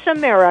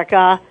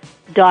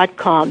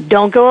voiceamerica.com.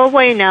 Don't go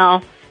away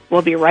now.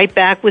 We'll be right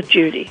back with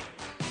Judy.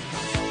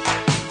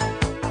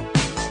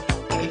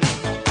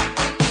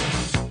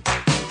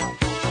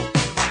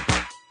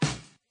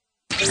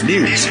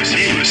 News.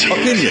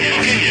 Opinion.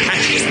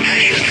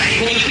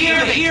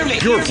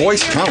 Your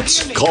voice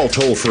counts. Call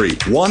toll-free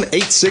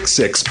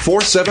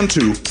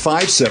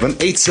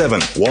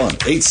 1-866-472-5787.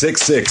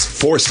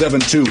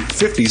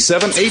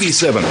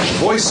 1-866-472-5787.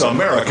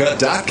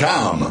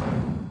 VoiceAmerica.com.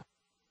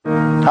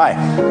 Hi,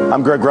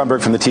 I'm Greg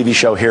Grunberg from the TV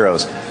show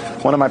Heroes.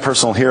 One of my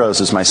personal heroes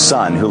is my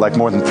son, who, like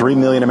more than 3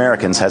 million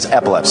Americans, has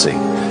epilepsy.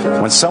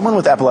 When someone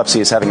with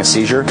epilepsy is having a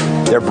seizure,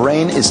 their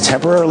brain is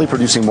temporarily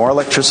producing more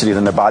electricity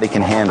than their body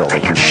can handle. They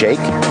can shake,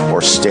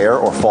 or stare,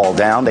 or fall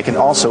down. They can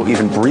also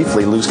even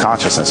briefly lose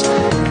consciousness.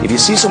 If you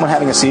see someone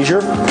having a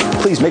seizure,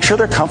 please make sure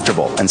they're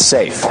comfortable and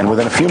safe. And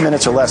within a few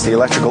minutes or less, the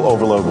electrical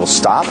overload will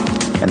stop,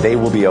 and they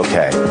will be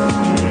okay.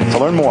 To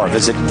learn more,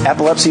 visit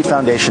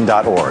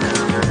epilepsyfoundation.org.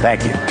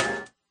 Thank you.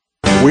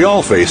 We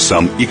all face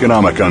some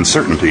economic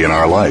uncertainty in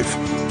our life.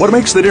 What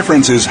makes the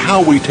difference is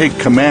how we take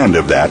command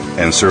of that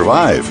and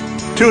survive.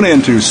 Tune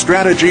in to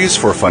Strategies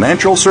for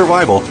Financial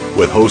Survival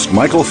with host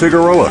Michael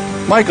Figueroa.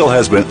 Michael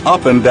has been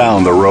up and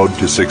down the road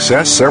to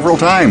success several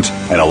times,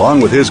 and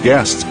along with his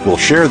guests, will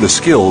share the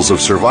skills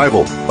of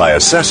survival. By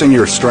assessing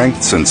your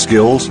strengths and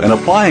skills and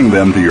applying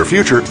them to your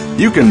future,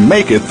 you can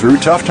make it through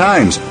tough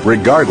times,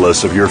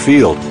 regardless of your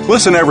field.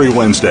 Listen every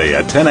Wednesday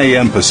at 10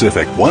 a.m.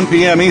 Pacific, 1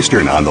 p.m.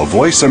 Eastern on the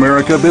Voice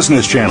America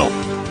Business Channel.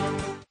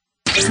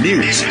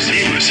 News.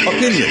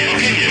 Opinion.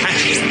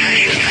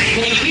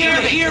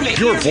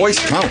 Your voice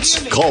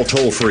counts. Call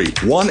toll-free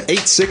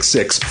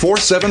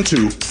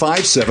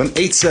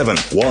 1-866-472-5787.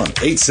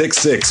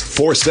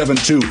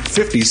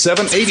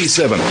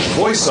 1-866-472-5787.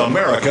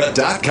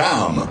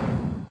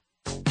 VoiceAmerica.com.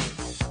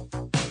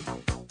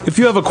 If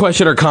you have a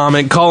question or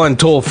comment, call in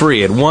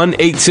toll-free at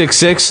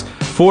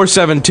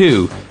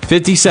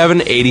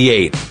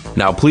 1-866-472-5788.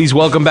 Now, please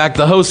welcome back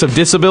the host of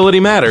Disability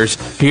Matters.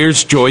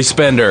 Here's Joyce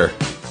Bender.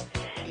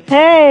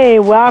 Hey,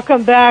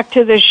 welcome back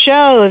to the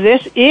show.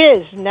 This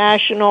is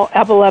National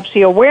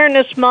Epilepsy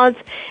Awareness Month,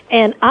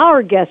 and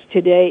our guest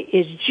today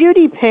is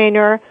Judy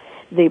Painter,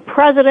 the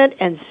president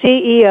and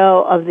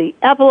CEO of the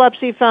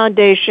Epilepsy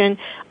Foundation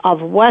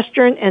of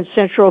Western and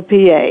Central PA.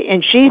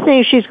 And she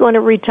thinks she's going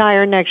to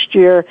retire next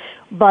year,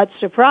 but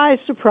surprise,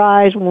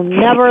 surprise, we'll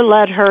never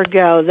let her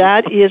go.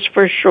 That is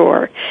for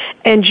sure.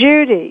 And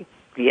Judy.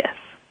 Yes.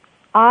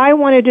 I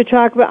wanted to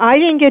talk about,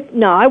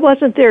 I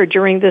wasn't there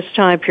during this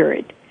time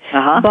period.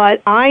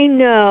 But I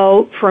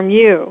know from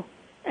you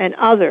and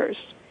others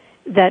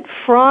that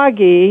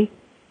Froggy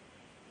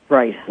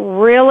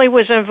really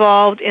was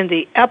involved in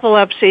the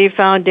Epilepsy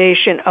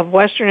Foundation of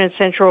Western and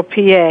Central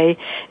PA.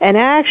 And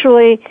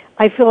actually,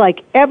 I feel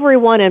like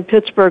everyone in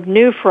Pittsburgh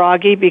knew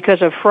Froggy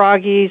because of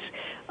Froggy's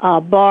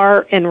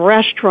bar and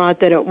restaurant,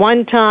 that at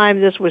one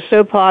time this was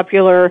so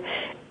popular,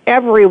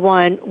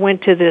 everyone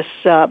went to this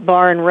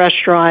bar and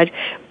restaurant.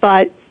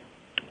 But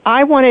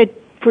I wanted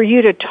for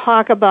you to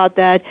talk about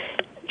that,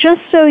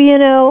 just so you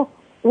know,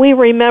 we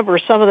remember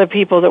some of the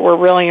people that were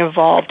really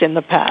involved in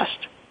the past.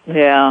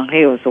 Yeah,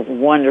 he was a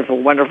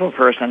wonderful, wonderful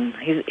person.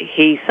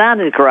 He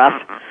sounded gruff,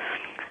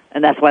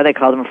 and that's why they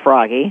called him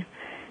Froggy.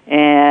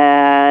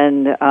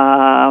 And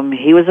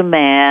he was a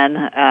man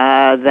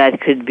that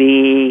could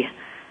be,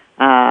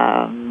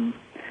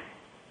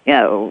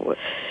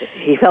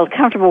 he felt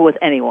comfortable with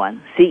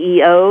anyone.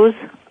 CEOs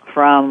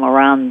from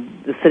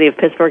around the city of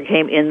Pittsburgh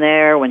came in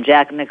there when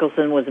Jack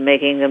Nicholson was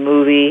making the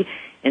movie.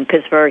 In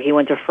Pittsburgh, he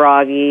went to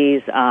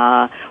Froggy's.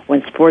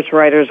 When sports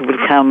writers would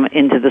come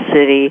into the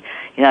city,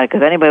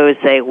 because anybody would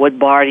say, what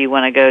bar do you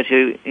want to go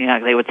to?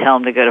 They would tell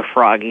him to go to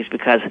Froggy's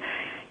because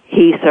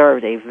he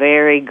served a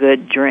very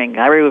good drink.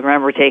 I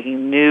remember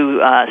taking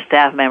new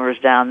staff members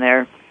down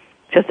there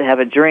just to have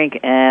a drink,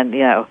 and,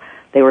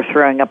 they were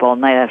throwing up all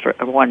night after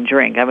one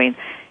drink. I mean,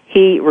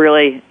 he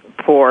really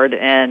poured,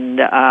 and,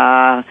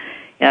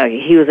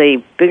 he was a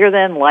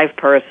bigger-than-life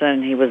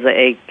person. He was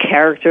a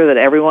character that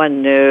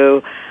everyone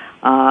knew.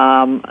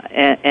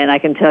 And I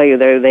can tell you,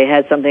 they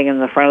had something in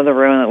the front of the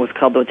room that was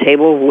called the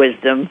Table of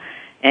Wisdom,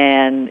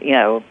 and,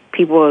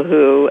 people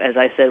who, as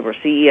I said, were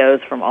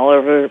CEOs from all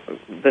over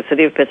the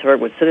city of Pittsburgh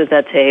would sit at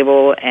that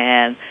table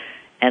and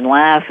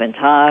laugh and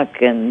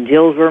talk, and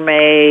deals were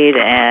made,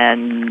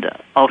 and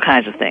all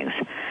kinds of things.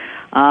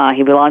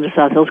 He belonged to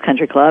South Hills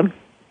Country Club,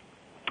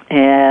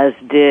 as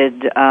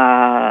did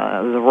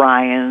the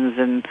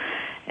Ryans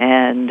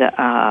and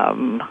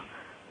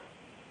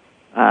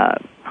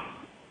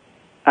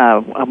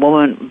a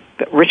woman,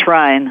 Rich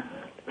Ryan,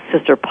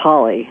 sister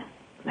Polly,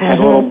 had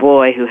a little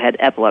boy who had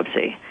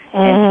epilepsy,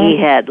 and he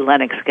had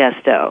Lennox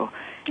Gastaut.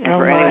 And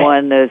for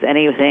anyone knows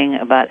anything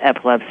about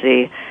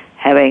epilepsy,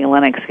 having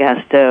Lennox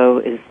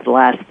Gastaut is the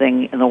last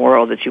thing in the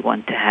world that you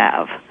want to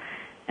have.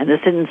 And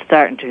this didn't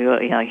start until,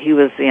 he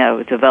was,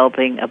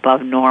 developing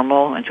above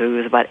normal until he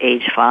was about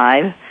age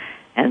 5.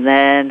 And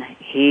then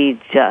he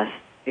just,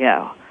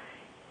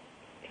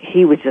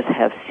 he would just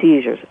have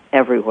seizures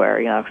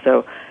everywhere,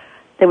 So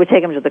they would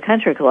take him to the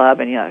country club,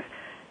 and,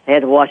 they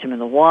had to wash him in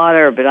the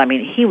water. But,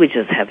 he would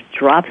just have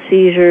drop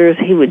seizures.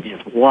 He would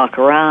just walk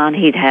around.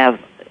 He'd have,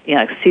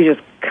 seizures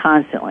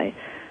constantly.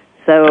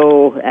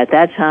 So at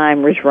that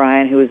time, Rich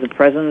Ryan, who was the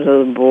president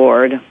of the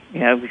board,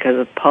 because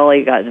of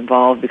Polly got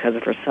involved because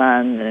of her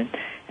son,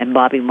 and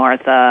Bobby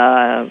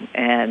Martha,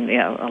 and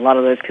a lot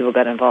of those people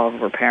got involved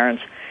were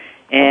parents,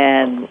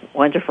 and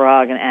went to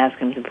Frog and asked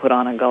him to put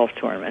on a golf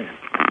tournament,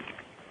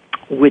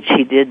 which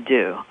he did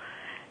do.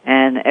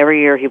 And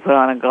every year he put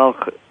on a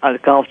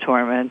golf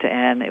tournament,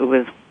 and it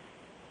was,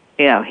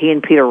 he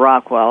and Peter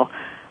Rockwell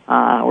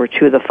were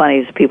two of the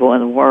funniest people in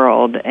the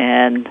world,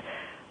 and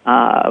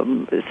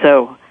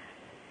so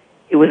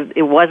it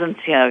wasn't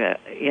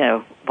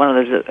one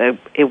of those.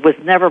 It was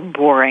never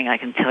boring, I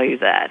can tell you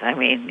that. I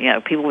mean,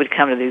 people would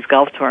come to these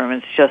golf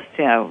tournaments just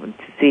to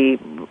see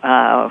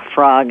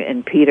Frog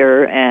and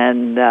Peter,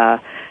 and the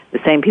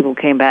same people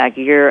came back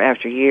year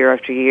after year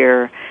after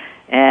year,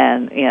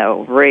 and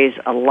raised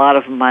a lot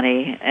of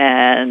money.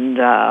 And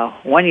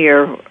one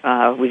year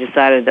we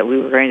decided that we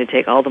were going to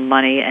take all the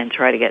money and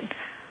try to get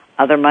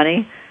other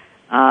money,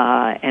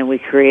 and we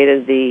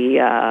created the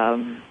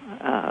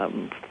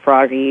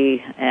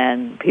Froggy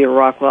and Peter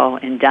Rockwell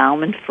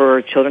Endowment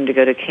for children to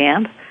go to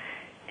camp,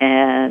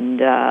 and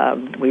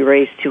we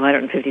raised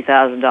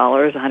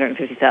 $250,000,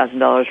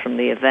 $150,000 from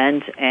the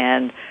event,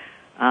 and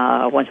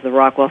went to the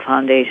Rockwell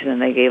Foundation,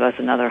 and they gave us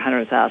another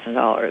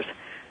 $100,000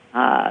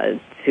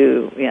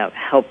 to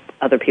help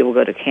other people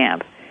go to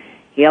camp.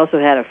 He also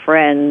had a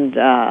friend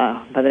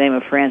by the name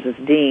of Francis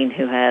Dean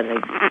who had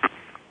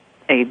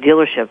a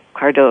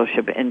car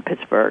dealership in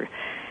Pittsburgh.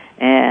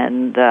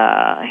 And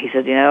he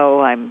said,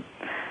 I'm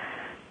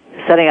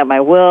setting up my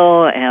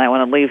will, and I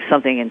want to leave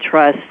something in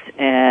trust.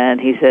 And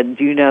he said,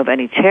 do you know of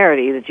any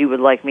charity that you would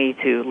like me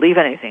to leave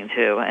anything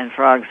to? And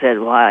Frog said,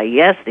 why,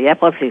 yes, the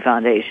Epilepsy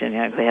Foundation.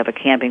 They have a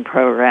camping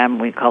program.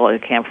 We call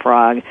it Camp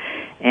Frog.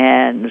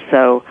 And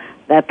so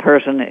that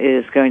person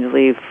is going to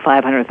leave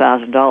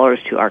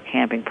 $500,000 to our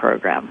camping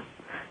program.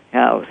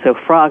 So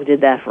Frog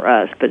did that for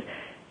us. But,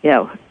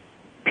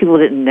 people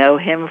didn't know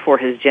him for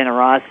his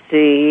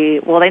generosity.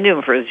 Well, they knew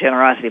him for his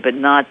generosity, but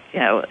not,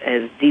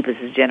 as deep as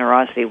his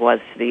generosity was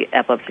to the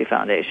Epilepsy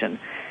Foundation.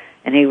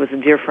 And he was a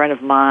dear friend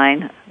of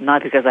mine,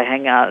 not because I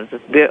hang out at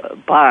this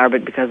bar,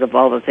 but because of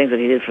all the things that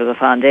he did for the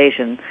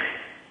foundation.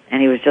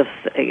 And he was just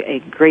a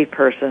great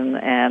person,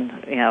 and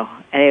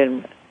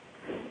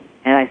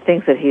I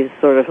think that he's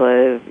sort of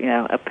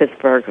a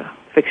Pittsburgh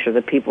fixture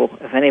that people,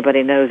 if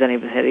anybody knows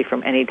anybody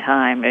from any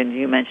time, and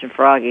you mentioned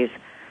Froggies,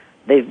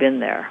 they've been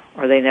there,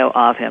 or they know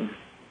of him.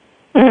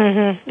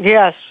 Mm-hmm.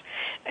 Yes.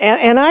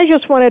 And I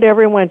just wanted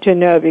everyone to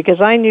know, because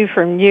I knew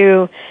from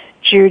you,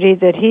 Judy,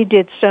 that he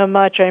did so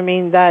much. I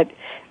mean, that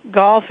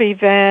golf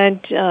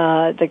event,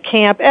 the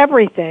camp,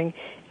 everything.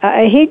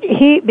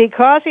 He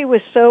because he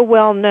was so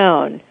well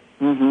known,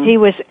 mm-hmm. he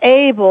was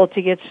able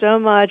to get so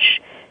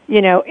much,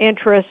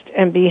 interest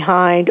and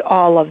behind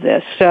all of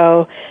this.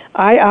 So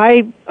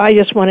I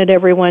just wanted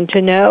everyone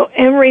to know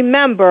and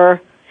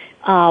remember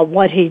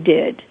what he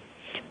did.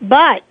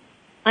 But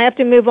I have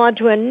to move on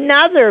to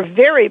another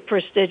very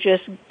prestigious,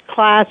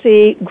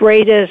 classy,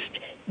 greatest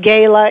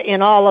gala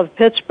in all of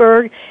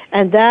Pittsburgh,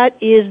 and that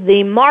is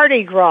the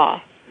Mardi Gras.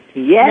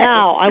 Yes.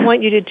 Now, I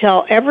want you to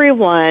tell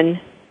everyone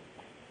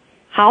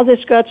how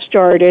this got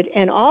started,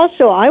 and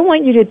also I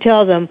want you to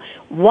tell them,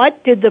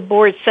 what did the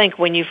board think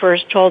when you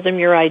first told them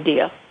your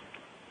idea?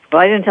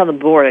 Well, I didn't tell the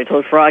board. I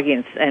told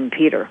Froggy and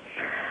Peter.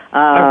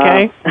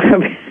 Okay.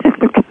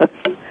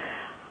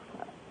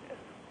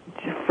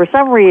 For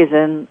some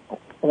reason,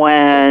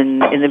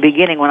 in the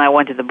beginning, when I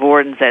went to the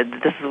board and said,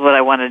 this is what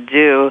I want to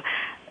do,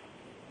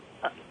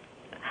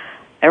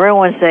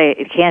 everyone would say,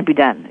 it can't be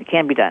done. It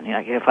can't be done.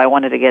 If I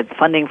wanted to get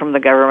funding from the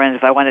government,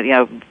 if I wanted,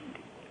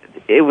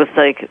 it was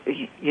like,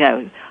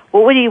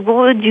 what would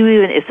you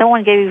even, if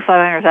someone gave you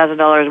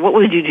 $500,000, what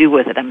would you do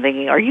with it? I'm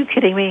thinking, are you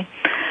kidding me?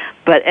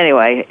 But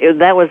anyway,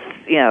 that was,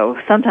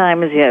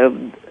 sometimes,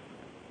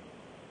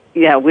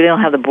 we didn't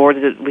have the board.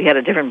 We had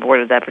a different board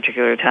at that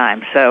particular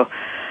time. So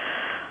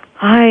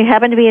I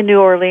happened to be in New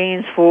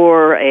Orleans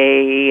for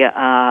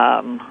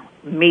a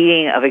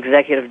meeting of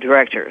executive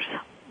directors.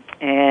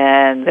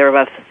 And there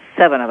were about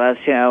 7 of us,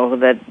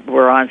 that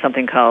were on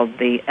something called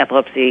the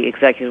Epilepsy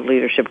Executive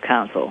Leadership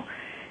Council.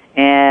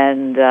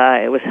 And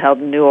it was held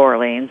in New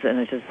Orleans, and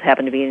it just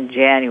happened to be in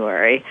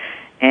January.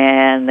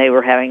 And they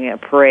were having a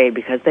parade,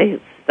 because they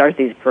start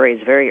these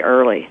parades very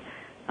early.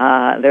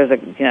 There's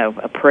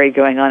a parade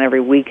going on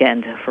every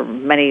weekend for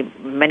many,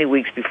 many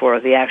weeks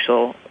before the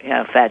actual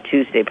Fat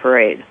Tuesday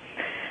parade.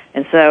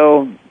 And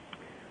so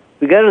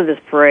we go to this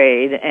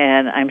parade,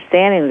 and I'm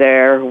standing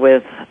there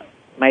with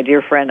my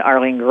dear friend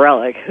Arlene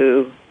Gorelick,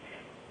 who,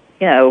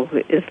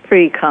 is a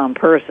pretty calm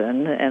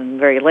person and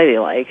very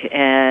ladylike.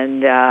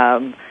 And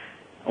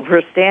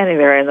we're standing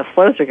there, and the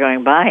floats are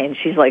going by, and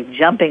she's like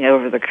jumping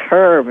over the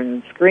curb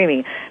and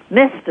screaming,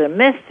 Mister,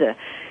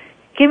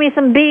 give me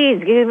some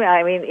beads.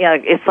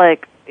 It's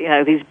like,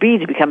 these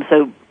beads become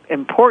so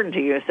important to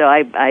you. So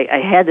I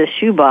had this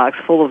shoebox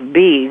full of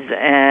beads,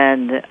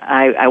 and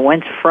I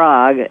went to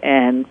Frog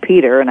and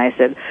Peter, and I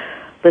said,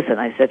 listen,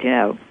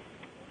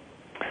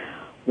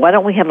 why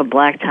don't we have a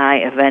black tie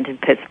event in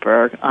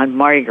Pittsburgh on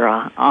Mardi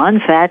Gras on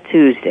Fat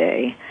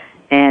Tuesday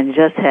and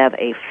just have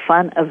a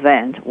fun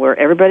event where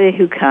everybody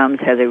who comes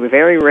has a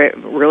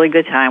really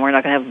good time. We're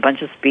not going to have a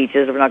bunch of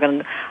speeches. We're not going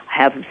to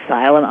have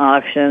silent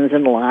auctions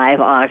and live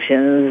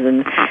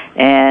auctions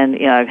and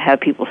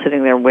have people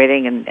sitting there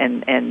waiting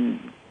and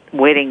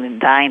waiting and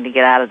dying to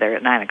get out of there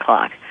at 9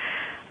 o'clock.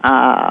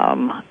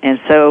 And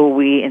so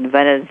we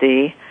invented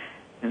the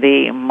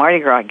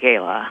Mardi Gras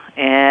Gala,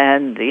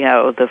 and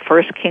the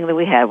first king that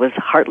we had was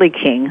Hartley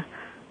King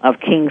of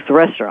King's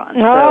Restaurant.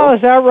 Oh,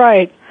 is that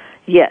right?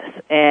 Yes,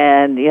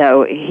 and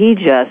he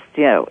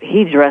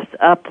dressed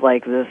up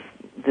like this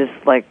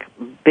like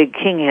big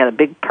king. He had a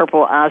big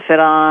purple outfit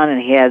on,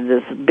 and he had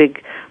this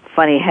big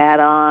funny hat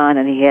on,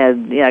 and he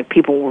had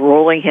people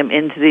rolling him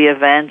into the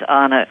event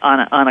on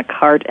a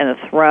cart and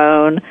a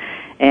throne,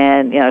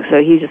 and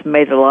so he just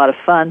made it a lot of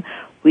fun.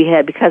 We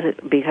had because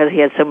he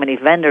had so many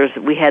vendors,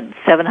 we had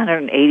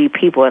 780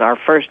 people at our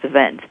first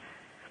event,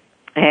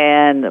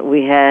 and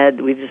we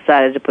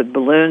decided to put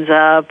balloons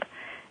up.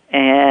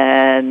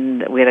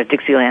 And we had a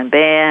Dixieland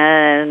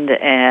band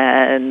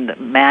and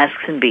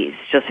masks and beads,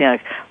 just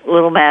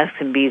little masks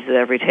and beads at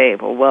every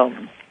table. Well,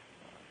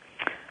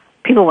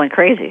 people went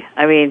crazy.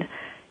 I mean,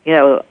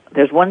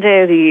 there's one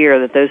day of the year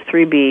that those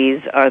 3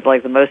 B's are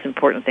like the most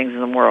important things in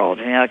the world.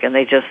 And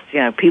they just,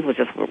 people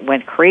just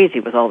went crazy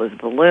with all those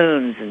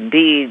balloons and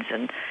beads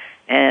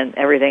and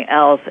everything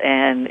else.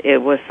 And it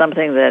was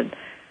something that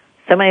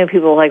so many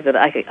people like that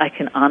I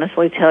can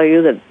honestly tell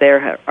you that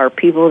there are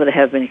people that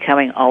have been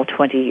coming all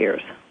 20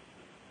 years.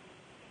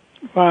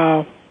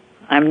 Wow.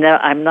 I'm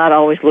not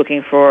always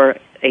looking for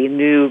a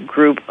new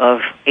group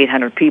of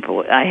 800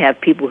 people. I have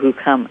people who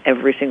come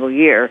every single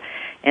year.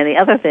 And the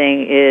other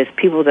thing is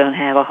people don't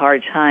have a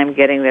hard time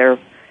getting their,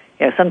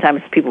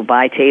 sometimes people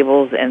buy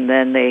tables and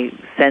then they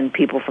send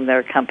people from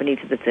their company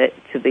to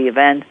the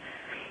event.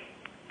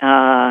 In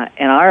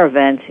our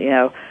event,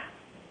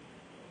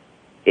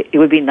 it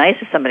would be nice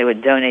if somebody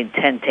would donate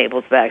 10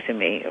 tables back to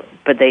me,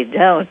 but they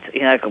don't.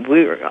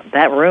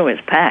 That room is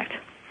packed.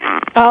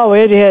 Oh,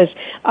 it is.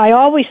 I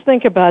always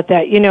think about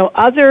that.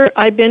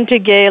 I've been to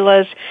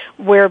galas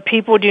where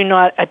people do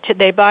not,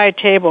 they buy a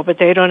table, but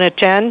they don't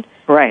attend.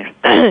 Right.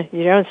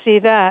 You don't see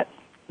that.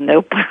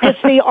 Nope.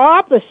 It's the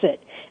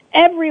opposite.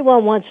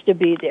 Everyone wants to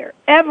be there.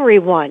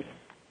 Everyone.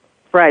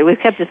 Right. We've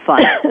kept it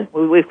fun.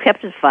 We've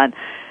kept it fun.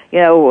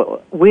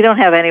 We don't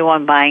have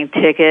anyone buying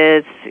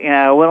tickets. We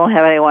don't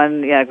have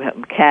anyone,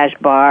 cash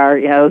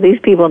bar. These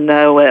people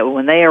know that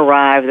when they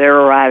arrive, they're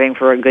arriving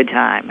for a good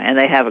time, and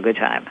they have a good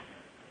time.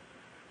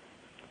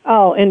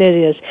 Oh, and it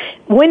is.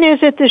 When is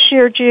it this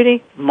year,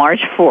 Judy?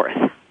 March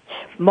 4th.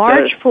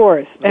 March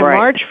 4th. And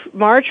right.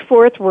 March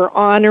 4th, we're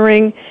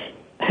honoring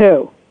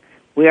who?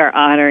 We are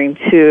honoring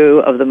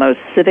 2 of the most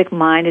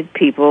civic-minded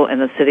people in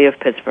the city of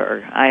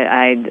Pittsburgh.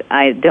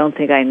 I don't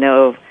think I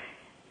know of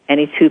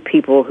any 2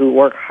 people who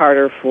work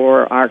harder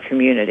for our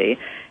community,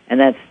 and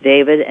that's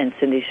David and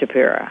Cindy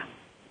Shapiro.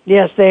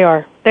 Yes, they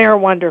are. They are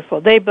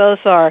wonderful. They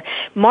both are.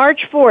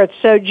 March 4th.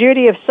 So,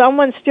 Judy, if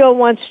someone still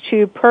wants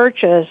to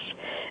purchase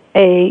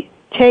a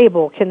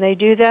table, can they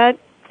do that?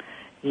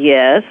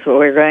 Yes,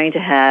 we're going to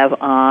have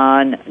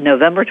on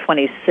November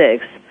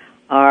 26th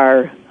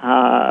our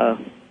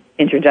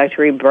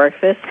introductory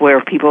breakfast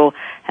where people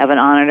have an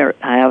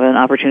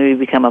opportunity to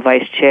become a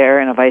vice chair,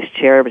 and a vice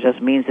chair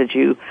just means that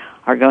you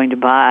are going to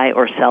buy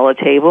or sell a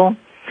table,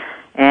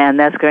 and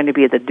that's going to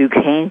be at the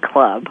Duquesne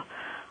Club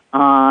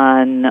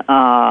on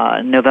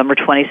November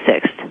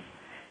 26th.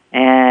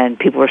 And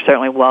people are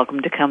certainly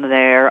welcome to come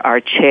there. Our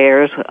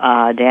chairs,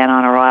 Dan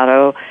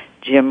Honorato,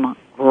 Jim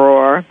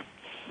Rohr,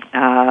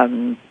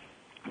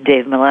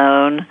 Dave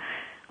Malone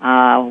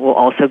will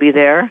also be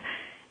there,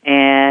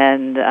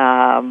 and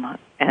I'm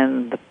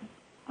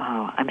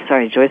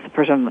sorry, Joyce, the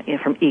person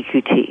from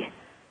EQT.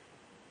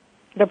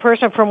 The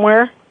person from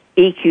where?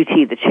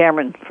 EQT, the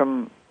chairman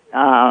from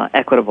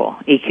Equitable,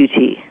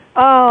 EQT.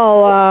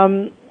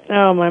 Oh,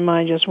 my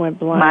mind just went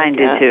blank. Mine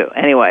did too.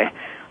 Anyway,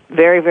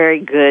 very, very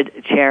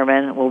good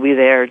chairman will be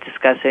there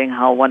discussing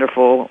how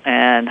wonderful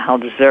and how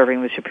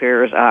deserving the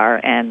Shapiros are.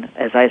 And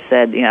as I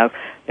said,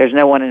 there's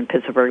no one in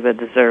Pittsburgh that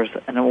deserves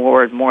an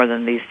award more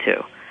than these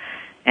 2.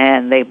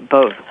 And they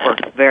both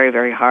work very,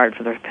 very hard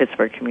for the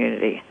Pittsburgh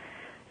community.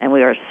 And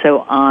we are so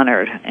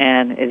honored.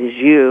 And it is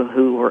you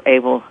who were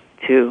able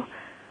to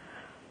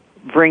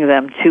bring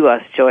them to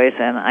us, Joyce,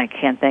 and I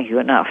can't thank you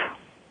enough.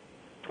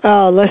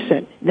 Oh,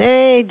 listen,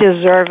 they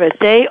deserve it.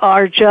 They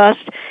are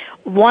just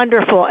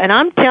wonderful. And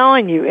I'm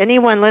telling you,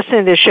 anyone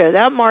listening to the show,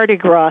 that Mardi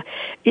Gras,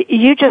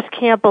 you just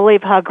can't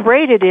believe how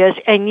great it is,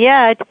 and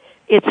yet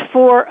it's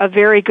for a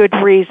very good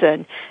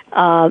reason.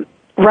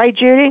 Right,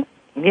 Judy?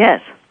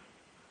 Yes.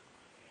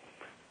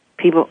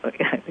 People,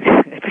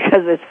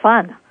 because it's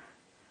fun.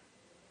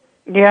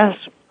 Yes.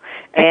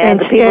 And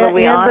the people that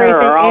we honor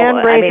are all...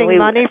 And raising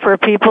money for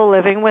people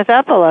living with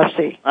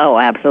epilepsy. Oh,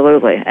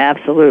 absolutely,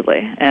 absolutely.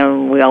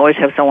 And we always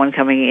have someone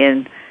coming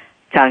in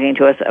talking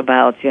to us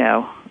about,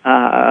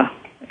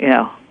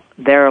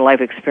 their life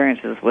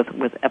experiences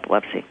with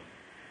epilepsy.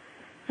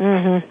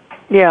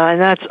 Mm-hmm. Yeah,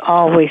 and that's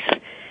always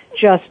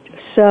just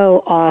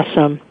so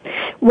awesome.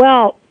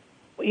 Well,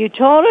 you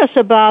told us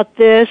about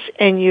this,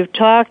 and you've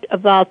talked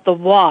about the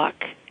walk.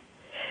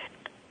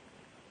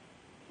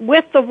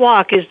 With the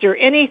walk, is there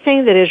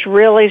anything that has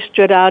really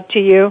stood out to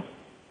you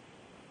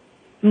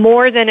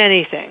more than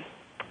anything?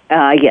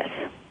 Yes.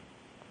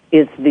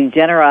 It's the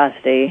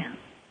generosity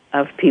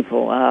of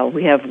people.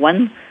 We have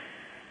one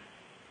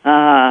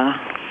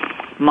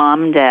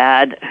mom and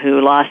dad who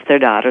lost their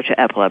daughter to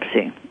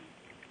epilepsy.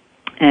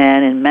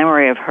 And in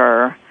memory of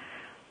her,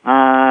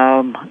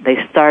 they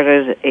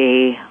started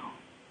a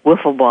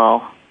wiffle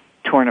ball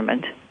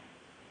tournament.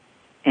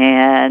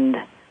 And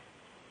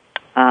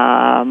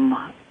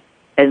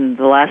in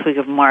the last week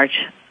of March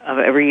of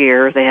every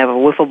year, they have a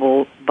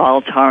wiffle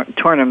ball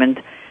tournament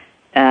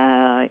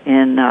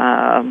in,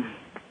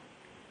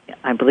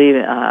 I believe,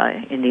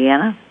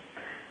 Indiana.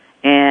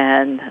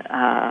 And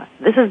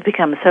this has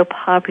become so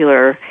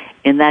popular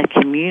in that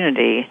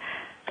community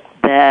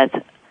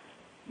that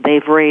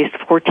they've raised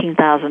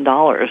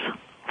 $14,000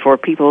 for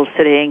people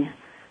sitting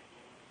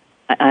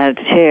at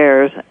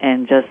chairs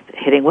and just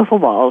hitting wiffle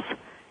balls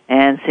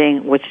and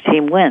seeing which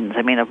team wins.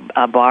 I mean,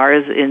 a bar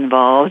is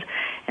involved,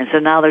 and so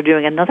now they're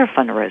doing another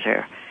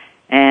fundraiser.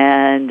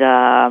 And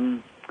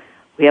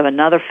we have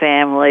another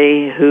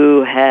family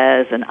who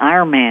has an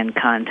Ironman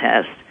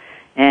contest,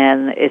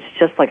 and it's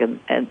just like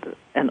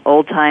an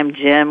old-time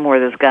gym where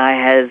this guy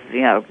has,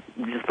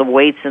 just the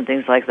weights and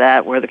things like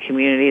that, where the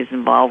community is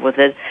involved with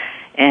it.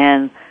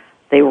 And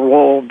they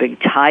roll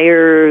big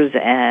tires,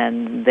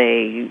 and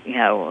they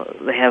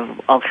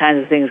have all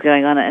kinds of things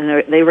going on,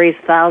 and they raise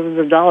thousands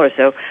of dollars.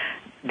 So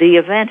the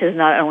event is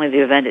not only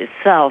the event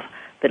itself,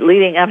 but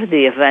leading up to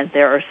the event,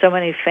 there are so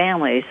many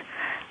families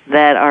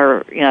that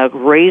are,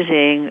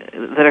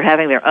 that are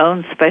having their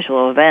own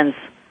special events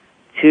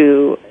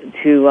to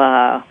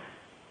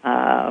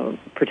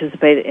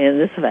participate in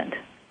this event.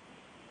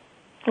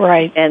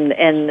 Right.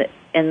 And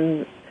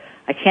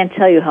I can't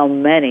tell you how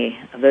many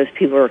of those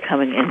people are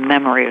coming in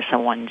memory of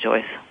someone,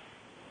 Joyce.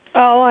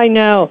 Oh, I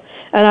know.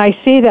 And I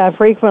see that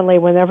frequently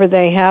whenever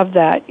they have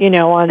that,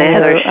 on they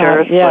have their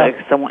shirts, yeah.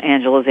 like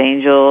Angela's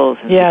Angels.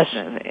 And,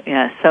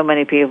 yes. So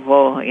many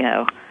people,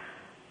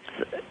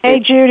 Hey,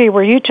 Judy,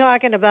 were you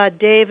talking about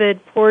David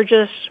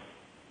Porges?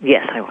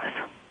 Yes, I was.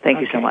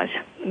 Thank you so much.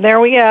 There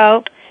we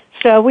go.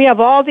 So we have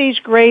all these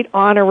great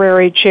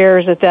honorary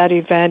chairs at that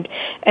event.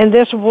 And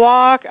this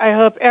walk, I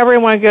hope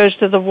everyone goes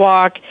to the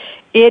walk.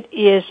 It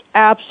is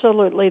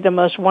absolutely the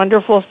most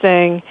wonderful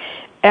thing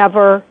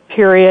ever,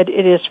 period.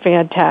 It is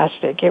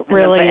fantastic. It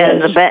really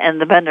is. And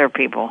the Bender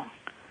people.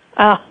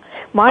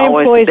 My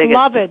employees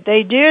love it.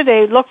 They do.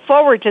 They look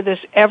forward to this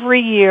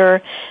every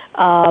year.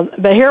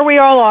 But here we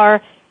all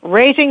are,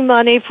 raising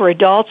money for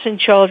adults and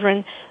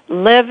children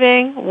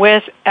living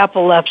with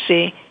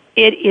epilepsy.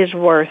 It is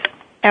worth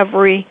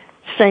every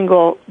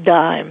single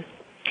dime.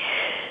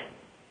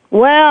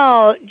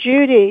 Well,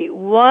 Judy,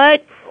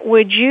 what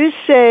would you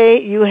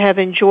say you have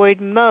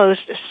enjoyed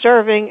most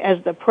serving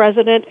as the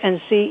president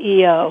and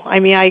CEO? I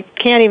mean, I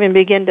can't even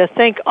begin to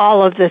think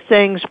all of the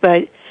things,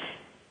 but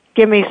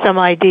give me some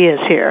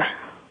ideas here.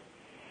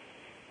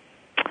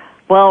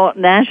 Well,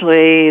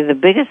 naturally, the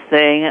biggest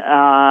thing that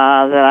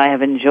I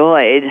have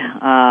enjoyed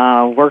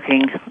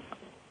working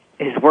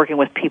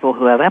with people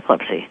who have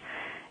epilepsy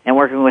and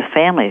working with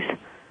families.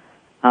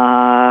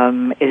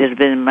 It has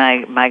been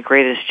my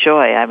greatest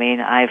joy. I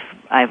mean,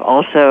 I've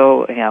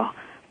also,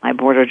 my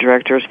board of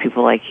directors,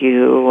 people like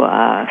you,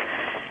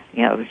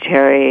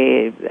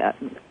 Terry,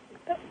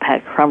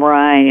 Pat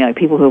Crumrine,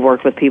 people who have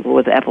worked with people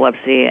with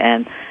epilepsy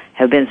and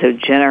have been so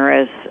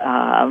generous.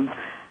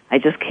 I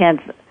just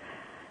can't.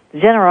 The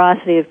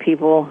generosity of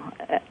people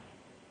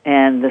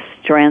and the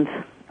strength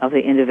of the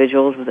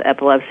individuals with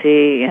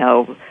epilepsy,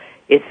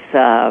 it's,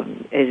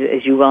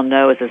 as you well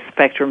know, it's a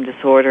spectrum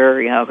disorder,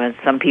 and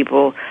some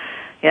people,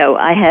 when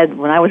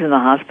I was in the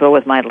hospital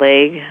with my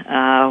leg,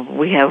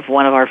 we have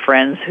one of our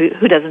friends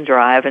who doesn't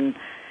drive, and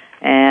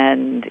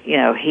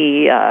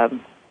he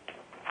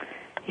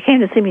came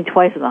to see me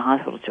twice in the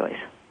hospital, Joyce.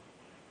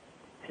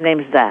 His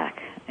name is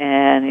Zach,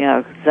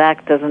 and,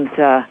 Zach doesn't,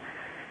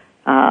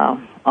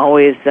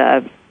 always,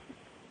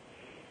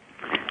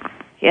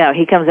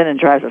 he comes in and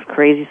drives us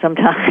crazy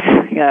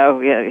sometimes.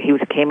 He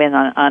came in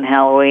on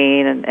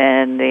Halloween,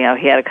 and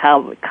he had a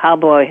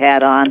cowboy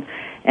hat on,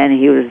 and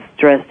he was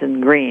dressed in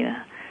green.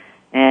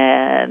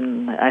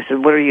 And I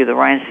said, "What are you, the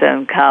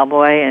rhinestone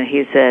cowboy?" And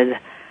he said,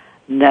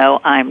 "No,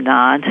 I'm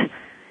not."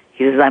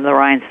 He says, "I'm the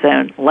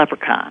rhinestone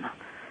leprechaun."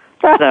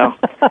 So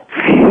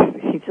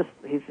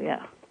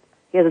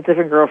he has a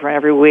different girlfriend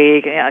every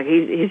week.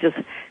 He just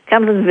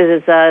comes and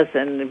visits us,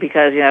 and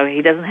because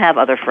he doesn't have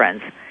other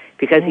friends.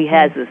 Because he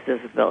has this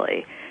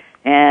disability,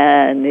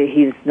 and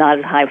he's not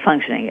as high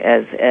functioning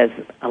as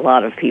a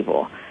lot of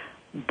people.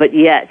 But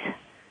yet,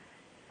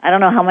 I don't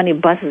know how many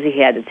buses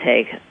he had to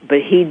take,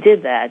 but he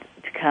did that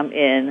to come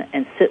in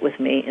and sit with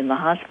me in the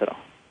hospital.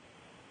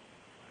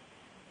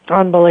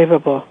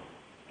 Unbelievable.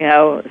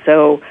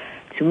 So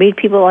to meet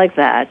people like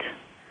that,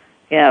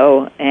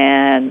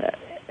 and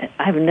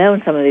I've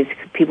known some of these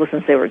people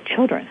since they were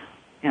children.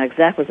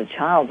 Zach was a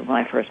child when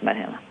I first met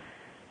him.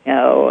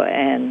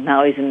 And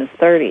now he's in his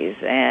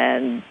 30s.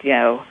 And,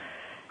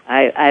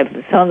 I've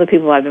some of the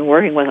people I've been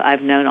working with,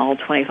 I've known all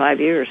 25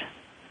 years.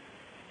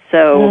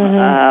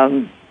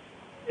 So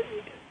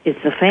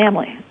it's a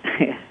family.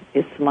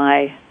 It's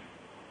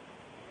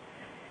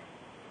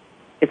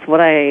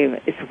what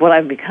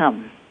I've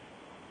become.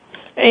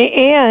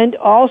 And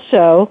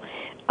also,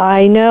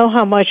 I know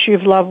how much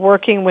you've loved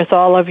working with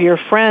all of your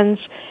friends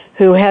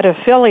who had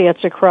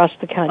affiliates across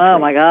the country. Oh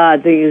my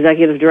God, the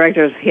executive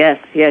directors! Yes.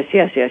 Yeah,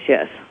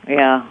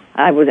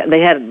 They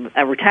had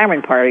a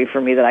retirement party for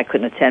me that I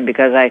couldn't attend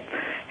because I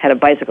had a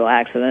bicycle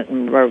accident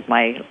and broke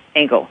my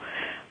ankle.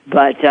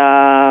 But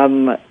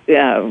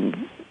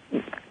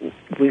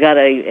we got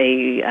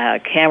a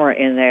camera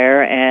in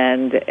there,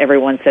 and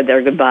everyone said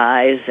their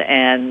goodbyes.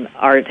 And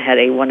Art had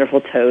a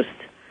wonderful toast.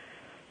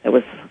 It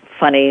was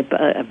funny,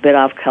 a bit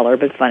off color,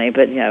 but funny.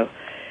 But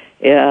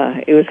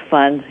it was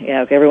fun.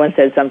 Everyone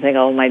said something.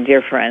 Oh, my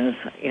dear friends.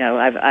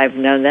 I've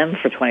known them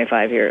for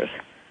 25 years.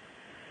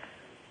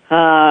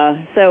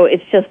 So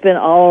it's just been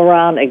all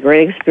around a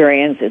great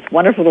experience. It's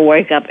wonderful to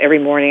wake up every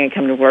morning and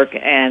come to work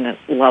and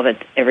love it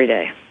every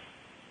day.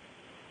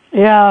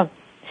 Yeah.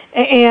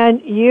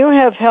 And you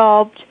have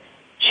helped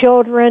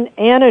children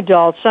and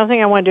adults.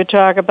 Something I wanted to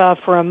talk about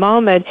for a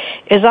moment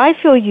is I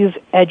feel you've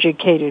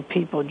educated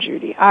people,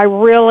 Judy. I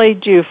really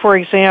do. For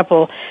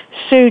example,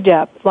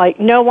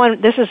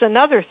 SUDEP, this is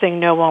another thing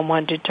no one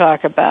wanted to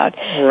talk about.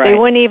 Right. They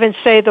wouldn't even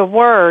say the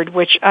word,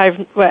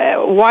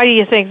 why do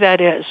you think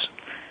that is?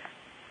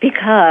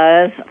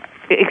 Because,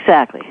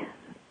 exactly.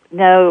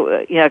 No,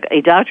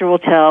 a doctor will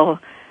tell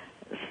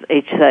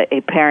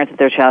a parent that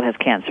their child has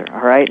cancer, all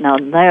right? Now,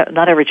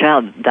 not every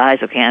child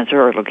dies of cancer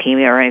or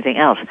leukemia or anything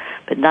else,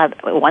 but not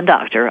one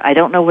doctor. I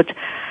don't know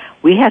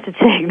we have to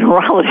take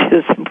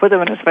neurologists and put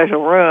them in a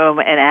special room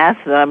and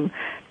ask them,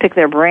 pick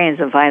their brains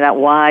and find out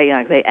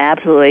why they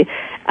absolutely,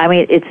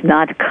 it's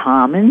not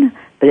common,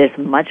 but it's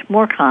much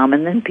more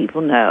common than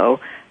people know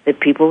that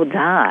people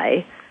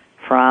die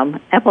from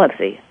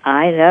epilepsy.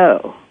 I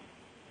know.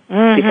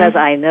 Because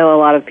I know a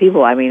lot of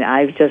people.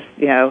 I've just,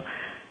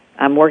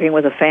 I'm working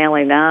with a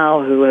family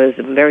now who has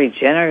very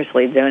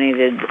generously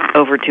donated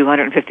over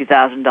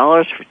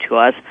 $250,000 to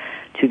us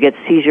to get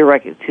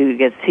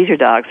seizure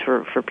dogs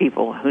for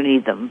people who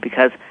need them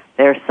because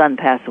their son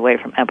passed away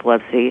from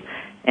epilepsy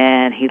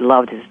and he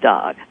loved his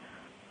dog.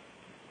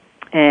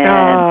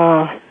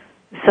 And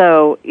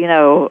so,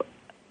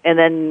 and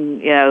then,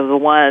 the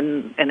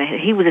one, and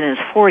he was in his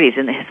 40s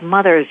and his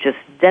mother is just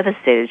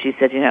devastated. She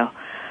said,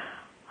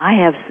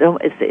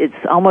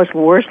 it's almost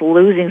worse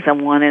losing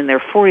someone in their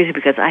 40s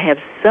because I have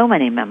so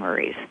many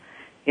memories.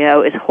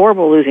 It's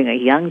horrible losing a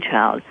young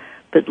child,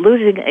 but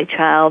losing a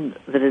child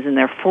that is in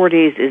their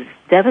 40s is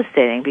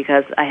devastating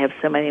because I have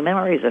so many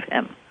memories of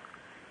him.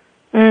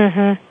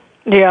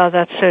 Yeah,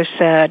 that's so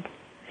sad.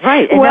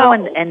 Right,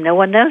 and no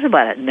one knows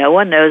about it. No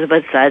one knows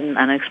about sudden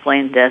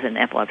unexplained death in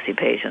epilepsy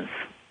patients.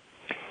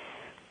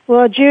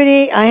 Well,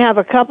 Judy, I have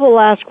a couple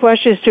last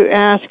questions to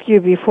ask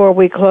you before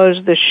we close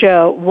the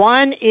show.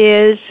 One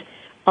is,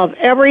 of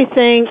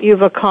everything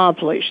you've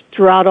accomplished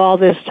throughout all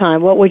this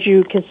time, what would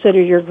you consider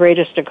your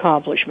greatest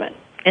accomplishment?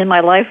 In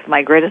my life,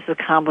 my greatest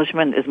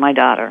accomplishment is my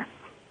daughter.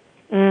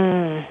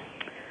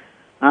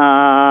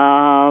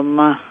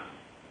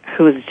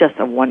 Who is just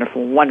a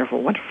wonderful,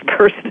 wonderful, wonderful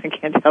person. I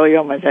can't tell you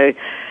how much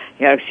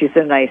she's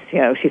so nice.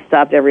 She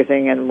stopped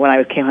everything, and when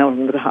I came home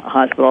from the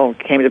hospital,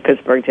 came to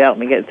Pittsburgh to help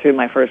me get through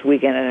my first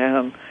weekend at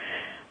home.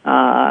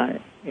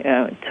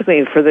 It took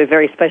me for the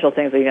very special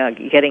things,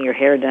 getting your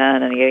hair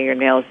done and getting your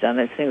nails done.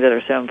 It's things that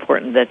are so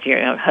important that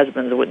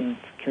husbands wouldn't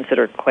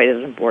consider quite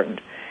as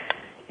important.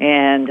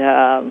 And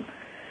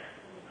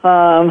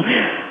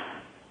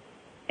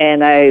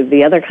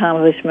the other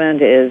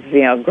accomplishment is,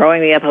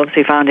 growing the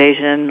Epilepsy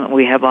Foundation.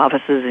 We have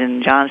offices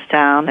in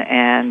Johnstown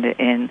and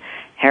in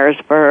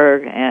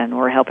Harrisburg, and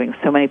we're helping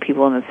so many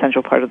people in the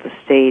central part of the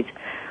state.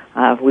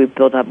 We've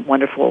built up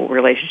wonderful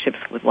relationships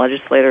with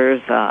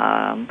legislators.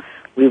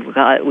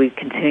 We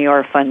continue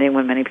our funding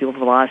when many people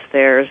have lost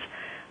theirs.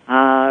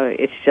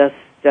 It's just,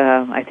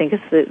 I think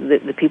it's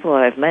the people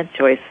that I've met,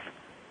 Joyce,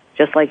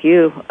 just like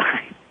you.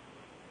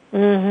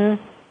 Right?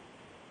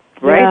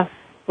 Yeah,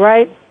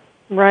 right.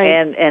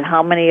 And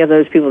how many of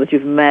those people that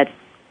you've met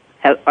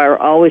are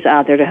always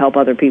out there to help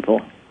other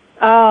people?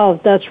 Oh,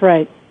 that's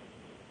right.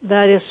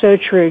 That is so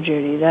true,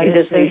 Judy. You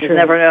just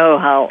never know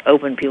how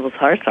open people's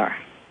hearts are.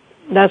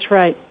 That's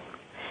right.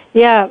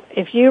 Yeah,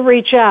 if you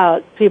reach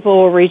out, people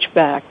will reach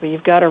back, but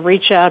you've got to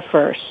reach out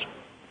first.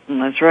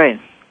 That's right.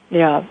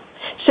 Yeah.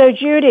 So,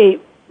 Judy,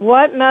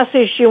 what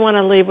message do you want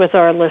to leave with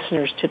our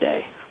listeners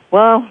today?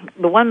 Well,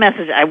 the one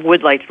message I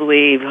would like to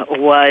leave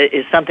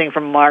is something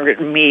from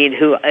Margaret Mead,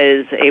 who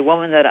is a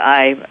woman that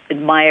I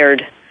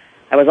admired.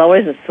 I was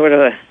always a sort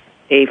of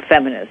a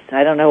feminist.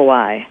 I don't know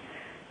why.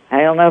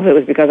 I don't know if it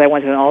was because I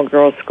went to an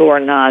all-girls school or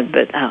not,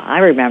 but I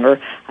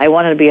remember I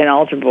wanted to be an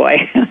altar boy,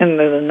 and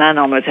the nun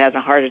almost had a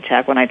heart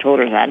attack when I told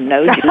her that.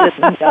 No, Judith,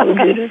 no,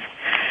 Judith.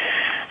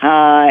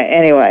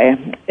 Anyway,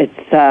 it's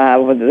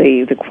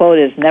the quote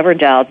is, "Never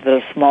doubt that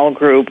a small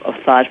group of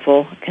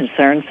thoughtful,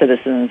 concerned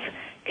citizens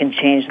can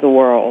change the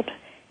world.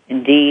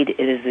 Indeed,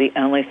 it is the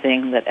only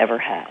thing that ever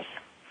has."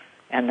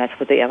 And that's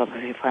what the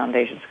Epilepsy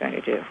Foundation is going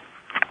to do.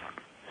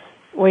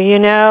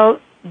 Well,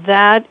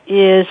 that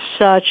is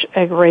such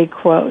a great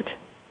quote.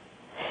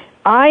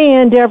 I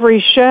end every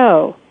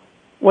show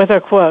with a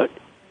quote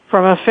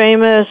from a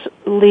famous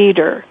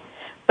leader.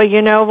 But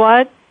you know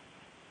what?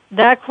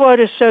 That quote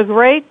is so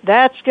great,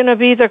 that's going to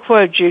be the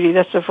quote, Judy.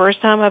 That's the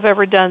first time I've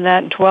ever done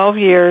that in 12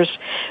 years.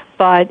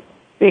 But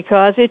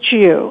because it's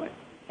you,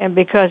 and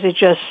because it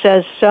just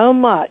says so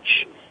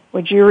much,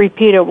 would you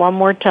repeat it one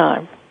more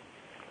time?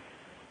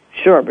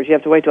 Sure, but you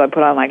have to wait till I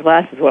put on my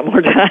glasses one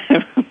more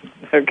time.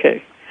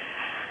 Okay.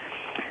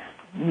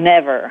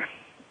 Never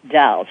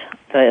doubt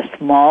that a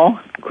small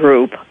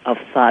group of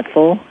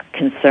thoughtful,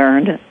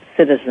 concerned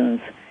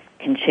citizens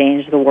can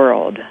change the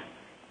world.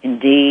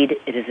 Indeed,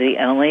 it is the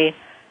only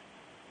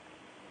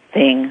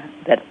thing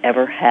that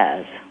ever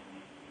has.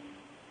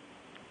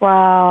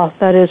 Wow,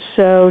 that is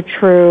so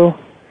true.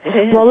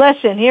 Well,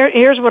 listen,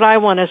 here's what I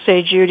want to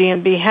say, Judy,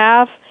 in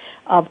behalf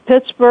of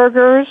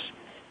Pittsburghers,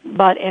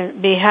 but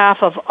in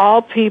behalf of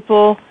all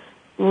people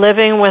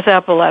living with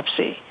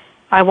epilepsy.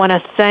 I want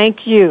to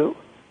thank you.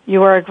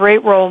 You are a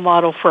great role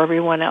model for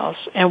everyone else,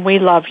 and we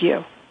love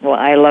you. Well,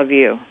 I love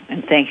you,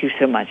 and thank you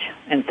so much.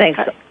 And thanks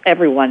to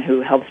everyone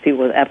who helps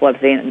people with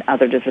epilepsy and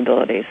other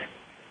disabilities.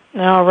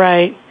 All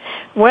right.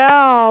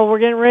 Well, we're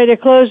getting ready to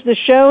close the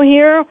show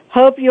here.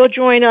 Hope you'll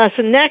join us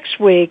next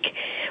week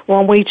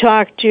when we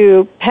talk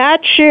to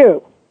Pat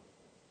Shue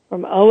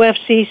from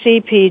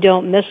OFCCP.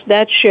 Don't miss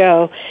that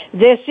show.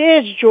 This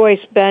is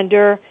Joyce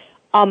Bender,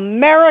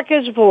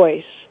 America's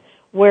Voice,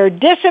 where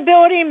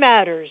disability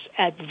matters,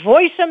 at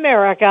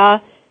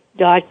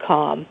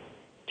voiceamerica.com.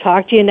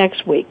 Talk to you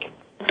next week.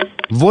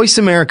 Voice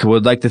America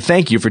would like to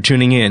thank you for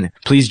tuning in.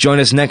 Please join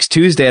us next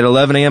Tuesday at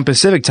 11 a.m.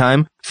 Pacific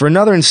Time for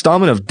another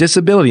installment of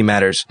Disability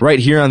Matters, right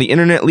here on the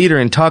Internet leader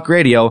in talk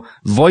radio,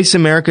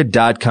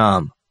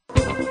 voiceamerica.com.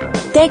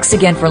 Thanks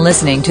again for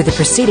listening to the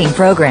preceding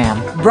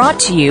program, brought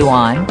to you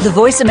on the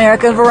Voice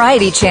America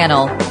Variety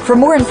Channel. For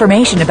more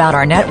information about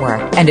our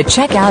network and to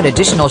check out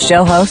additional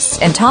show hosts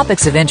and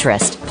topics of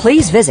interest,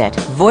 please visit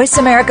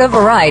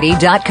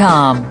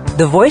voiceamericavariety.com.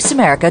 The Voice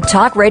America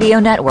Talk Radio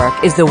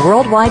Network is the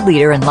worldwide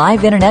leader in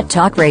live Internet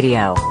talk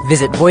radio.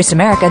 Visit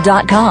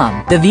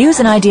voiceamerica.com. The views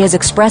and ideas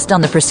expressed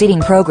on the preceding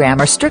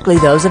program are strictly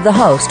those of the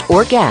host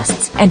or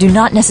guests and do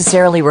not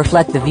necessarily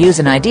reflect the views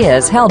and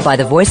ideas held by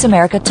the Voice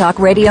America Talk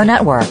Radio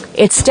Network,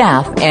 its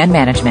staff, and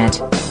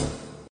management.